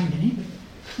if you signed any, but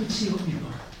let's see what we've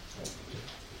got.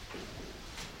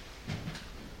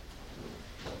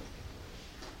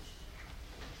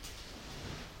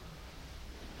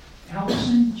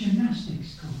 Allison,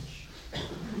 gymnastics coach.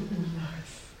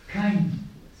 Kind,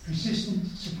 persistent,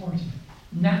 supportive.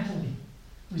 Natalie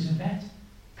was a vet,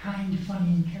 kind,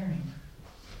 funny, and caring.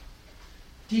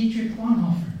 Dietrich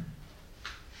Bonhoeffer,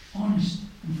 honest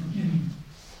and forgiving.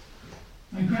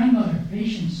 My grandmother,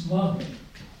 patience, love,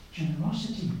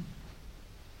 generosity.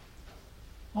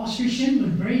 Oscar Schindler,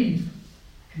 brave,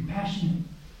 compassionate,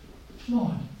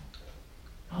 flawed.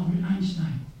 Albert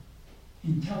Einstein,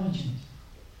 intelligent,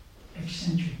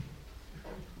 eccentric.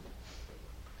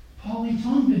 Polly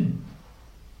Toynbee.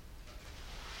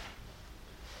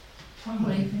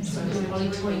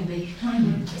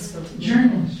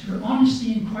 Journalist, her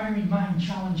honesty, inquiring mind,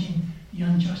 challenging the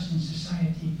unjust in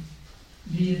society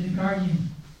via The Guardian,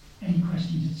 any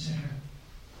questions, etc.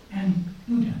 And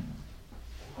Buddha.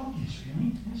 Obvious,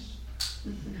 really, yes.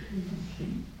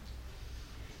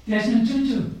 Desmond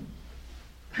Tutu.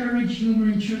 Courage,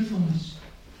 humor, and truthfulness.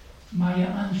 Maya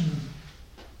Angelou.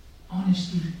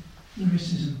 Honesty,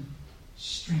 lyricism,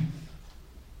 strength.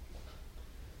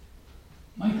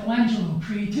 Michelangelo,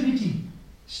 creativity,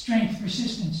 strength,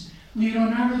 persistence.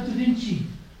 Leonardo da Vinci,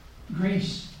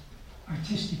 grace,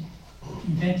 artistic,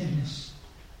 inventiveness.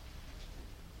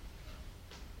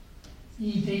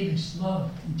 E. Davis, love,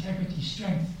 integrity,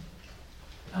 strength.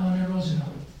 Eleanor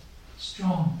Roosevelt,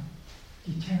 strong,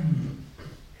 determined,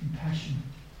 compassionate.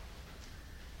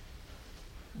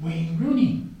 Wayne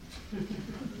Rooney,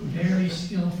 very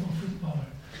skillful footballer.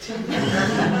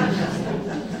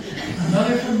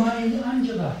 Another for my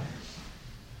Angela.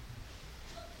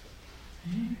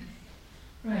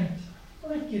 Right.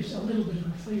 Well, that gives a little bit of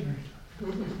a flavor.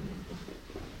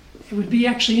 It would be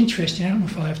actually interesting, I don't know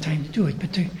if I'll have time to do it,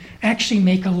 but to actually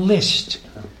make a list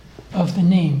of the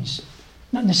names.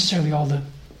 Not necessarily all the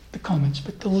comments,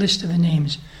 but the list of the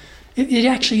names. It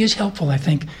actually is helpful, I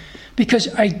think,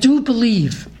 because I do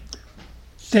believe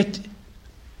that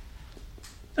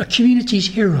a community's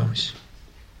heroes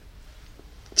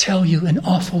tell you an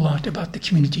awful lot about the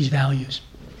community's values,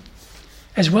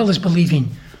 as well as believing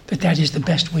that that is the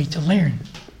best way to learn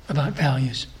about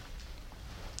values.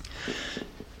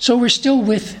 So we're still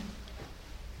with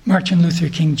Martin Luther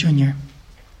King Jr.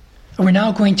 And we're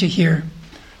now going to hear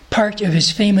part of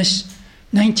his famous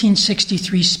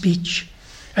 1963 speech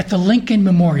at the Lincoln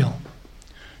Memorial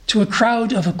to a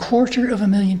crowd of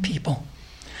 250,000 people,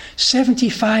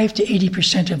 75 to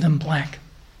 80% of them black.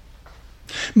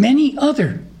 Many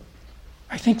other,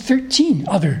 I think 13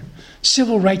 other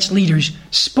civil rights leaders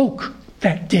spoke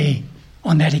that day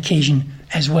on that occasion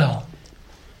as well.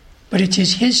 But it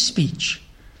is his speech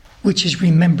which is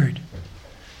remembered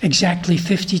exactly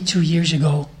 52 years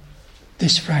ago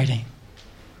this Friday.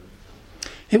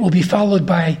 It will be followed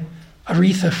by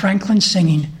Aretha Franklin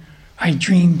singing I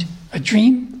Dreamed a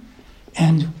Dream,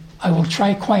 and I will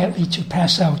try quietly to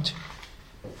pass out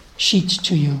sheets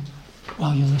to you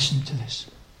while you listen to this.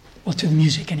 Well, to the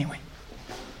music anyway.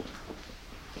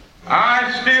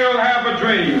 I still have a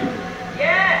dream.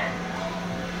 Yes.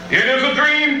 It is a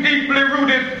dream deeply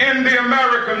rooted in the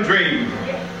American dream.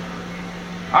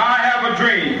 I have a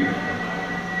dream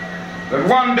that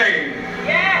one day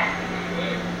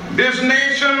this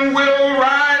nation will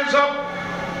rise up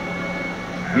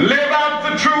and live out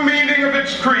the true meaning of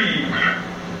its creed.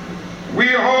 We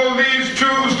hold these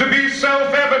truths to be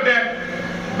self-evident,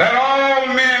 that all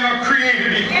men are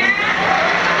created equal.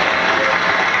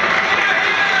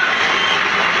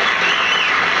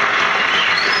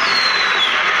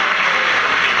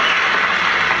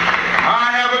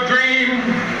 I have a dream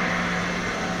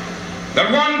that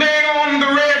one day on the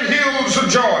red hills of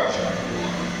Georgia,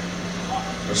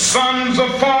 the sons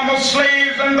of former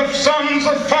slaves and the sons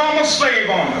of former slave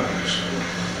owners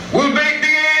will be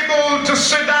able to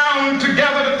sit down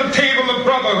together at the table of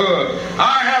brotherhood.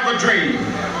 I have a dream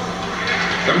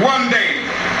that one day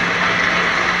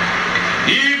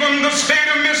even the state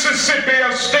of Mississippi,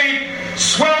 a state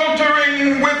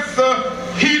sweltering with the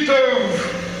heat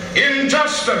of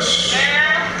injustice,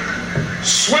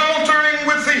 sweltering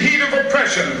with the heat of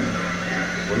oppression,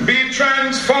 will be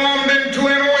transformed into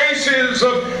an oasis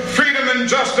of freedom and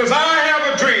justice. I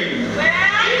have a dream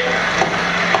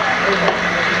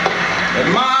that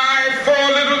my 4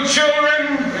 little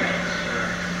children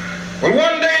will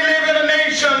one day live in a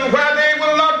nation where they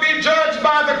will not be judged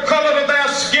by the color of their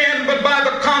skin, but by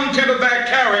the content of their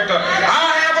character.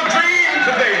 I have a dream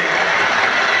today.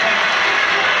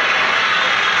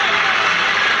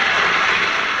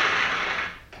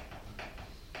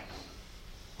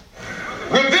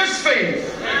 With this faith,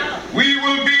 we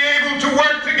will be able to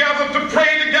work together, to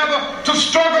pray together, to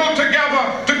struggle together,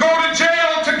 to go to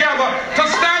jail together, to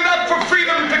stand up for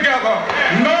freedom together,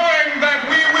 knowing that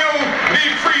we will be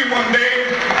free one day.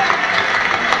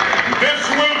 This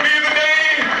will be the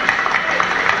day.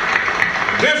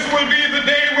 This will be the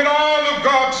day when all of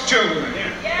God's children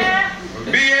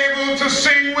will be able to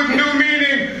sing with new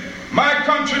meaning, my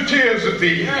country tears of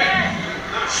thee.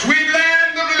 Sweet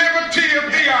land of liberty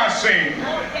of thee I sing.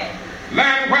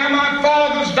 Land where my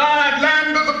fathers died,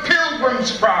 land of the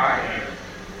pilgrim's pride.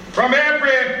 From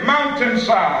every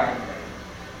mountainside,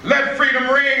 let freedom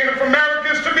ring. And if America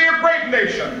is to be a great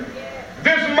nation,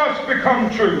 this must become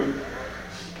true.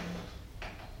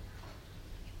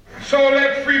 So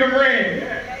let freedom ring.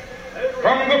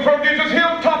 From the prodigious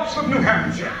hilltops of New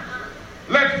Hampshire,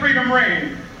 let freedom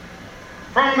ring.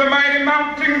 From the mighty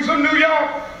mountains of New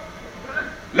York,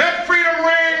 let freedom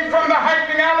ring. From the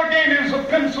hiking Alleghenies of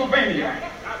Pennsylvania,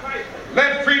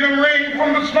 let freedom ring.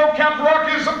 From the snow-capped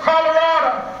Rockies of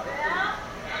Colorado,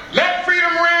 let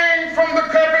freedom ring. From the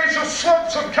curvaceous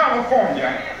slopes of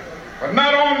California. But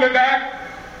not only that,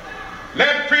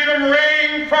 let freedom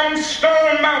ring from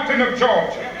Stone Mountain of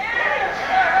Georgia.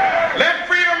 Let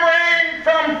freedom ring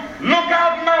from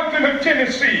Lookout Mountain of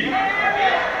Tennessee.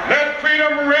 Let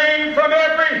freedom ring from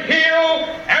every hill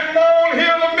and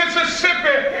molehill of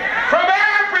Mississippi, from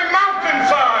every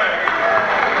mountainside.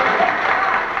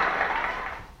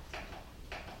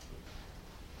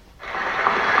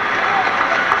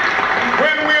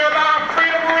 When we allow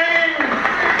freedom ring,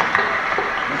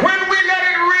 when we let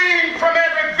it ring from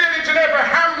every village and every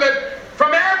hamlet,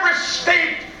 from every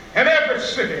state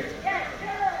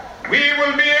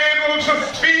man will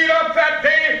speed up that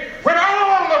day when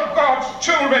all of God's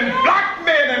children, black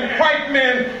men and white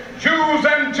men, Jews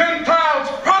and Gentiles,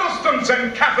 Protestants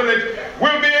and Catholics,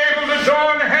 will be able to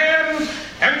join hands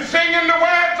and sing in the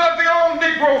words of the old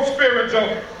Negro spiritual,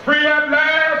 free at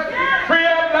last, free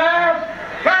at last.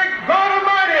 Thank God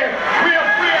Almighty, we are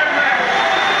free at last.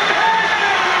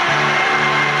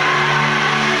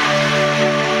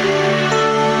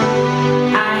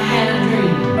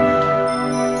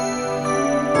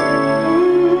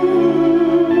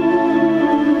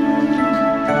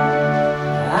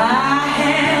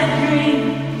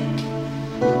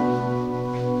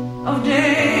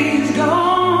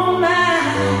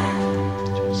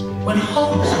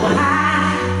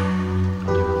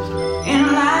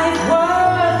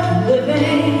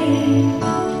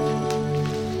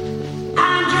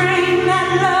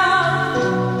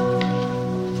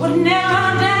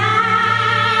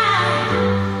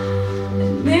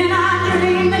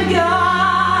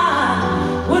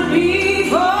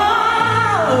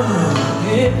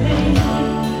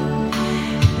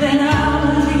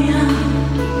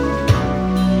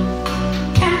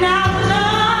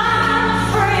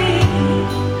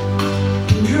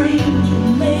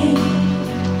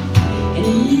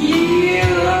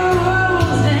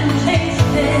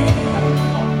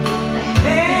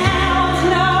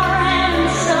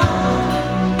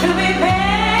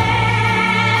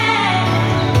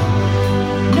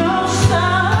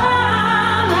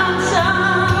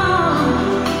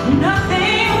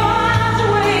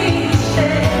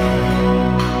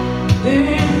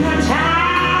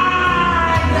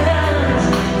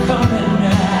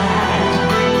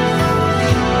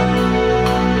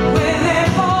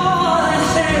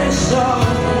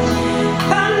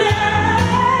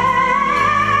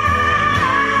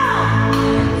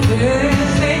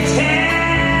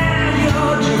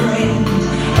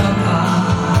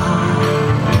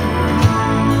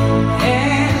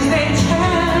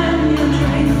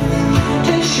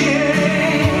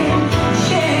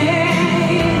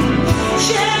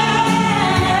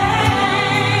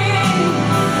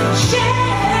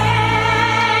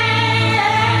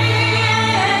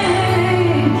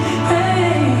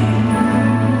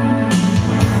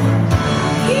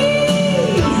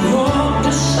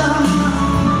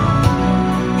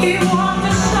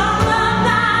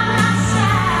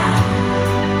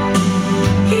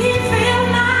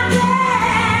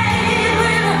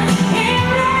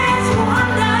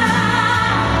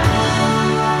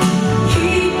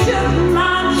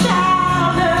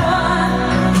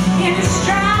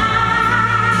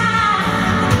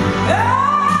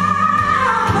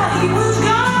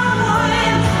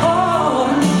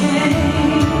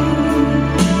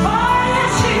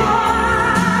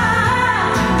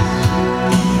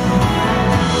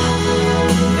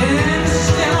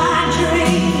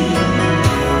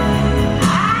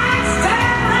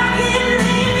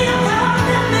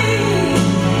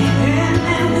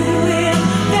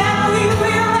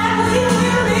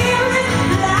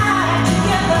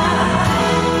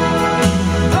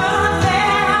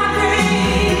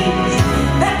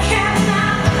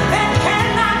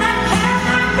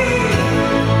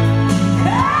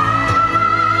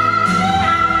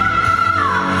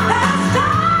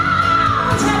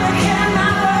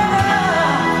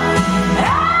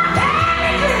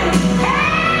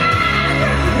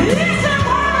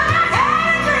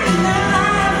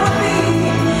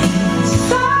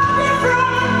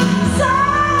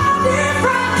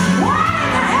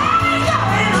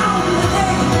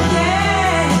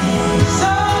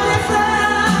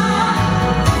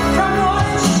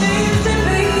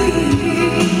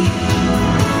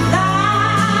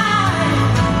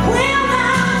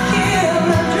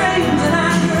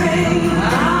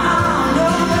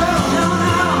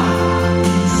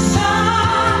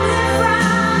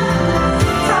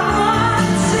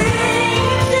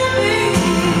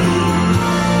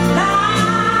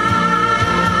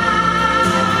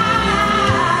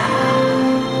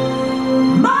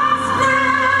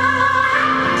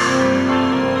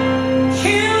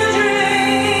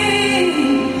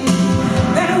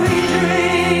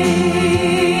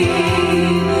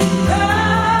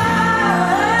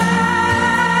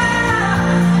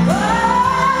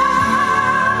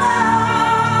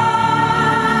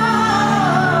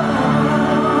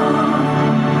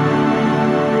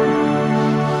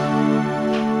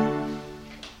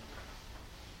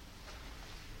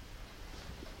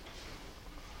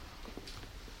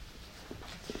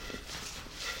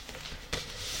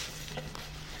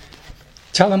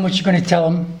 Tell him what you're going to tell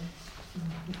him.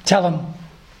 Tell him.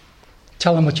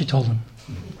 Tell him what you told him.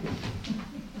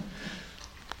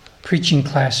 Preaching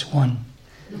class 1.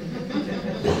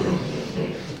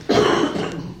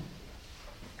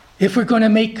 If we're going to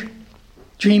make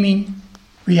dreaming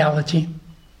reality,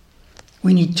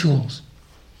 we need tools.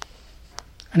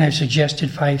 And I've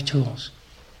suggested 5 tools.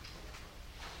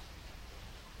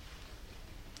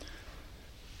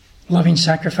 Loving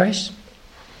sacrifice,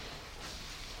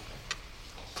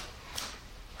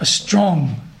 a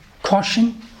strong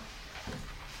caution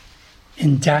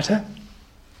in data,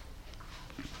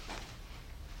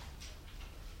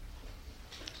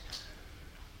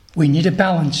 we need a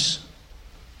balance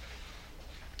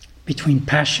between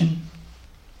passion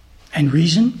and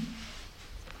reason.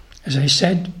 As I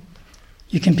said,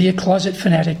 you can be a closet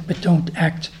fanatic, but don't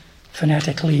act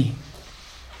fanatically.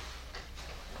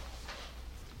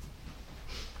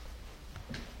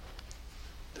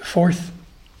 The fourth,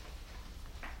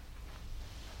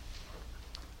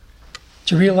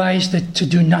 to realize that to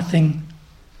do nothing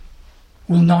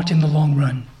will not in the long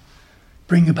run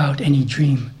bring about any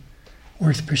dream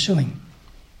worth pursuing.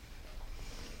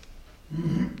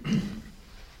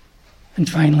 And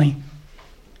finally,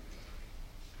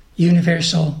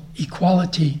 universal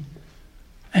equality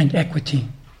and equity.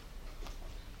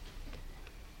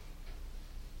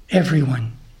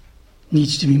 Everyone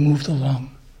needs to be moved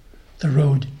along the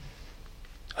road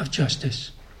of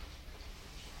justice.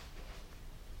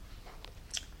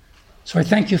 So I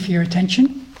thank you for your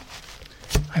attention.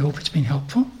 I hope it's been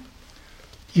helpful.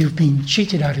 You've been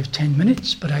cheated out of 10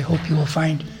 minutes, but I hope you will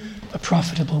find a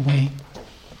profitable way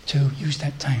to use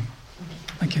that time.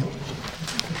 Thank you.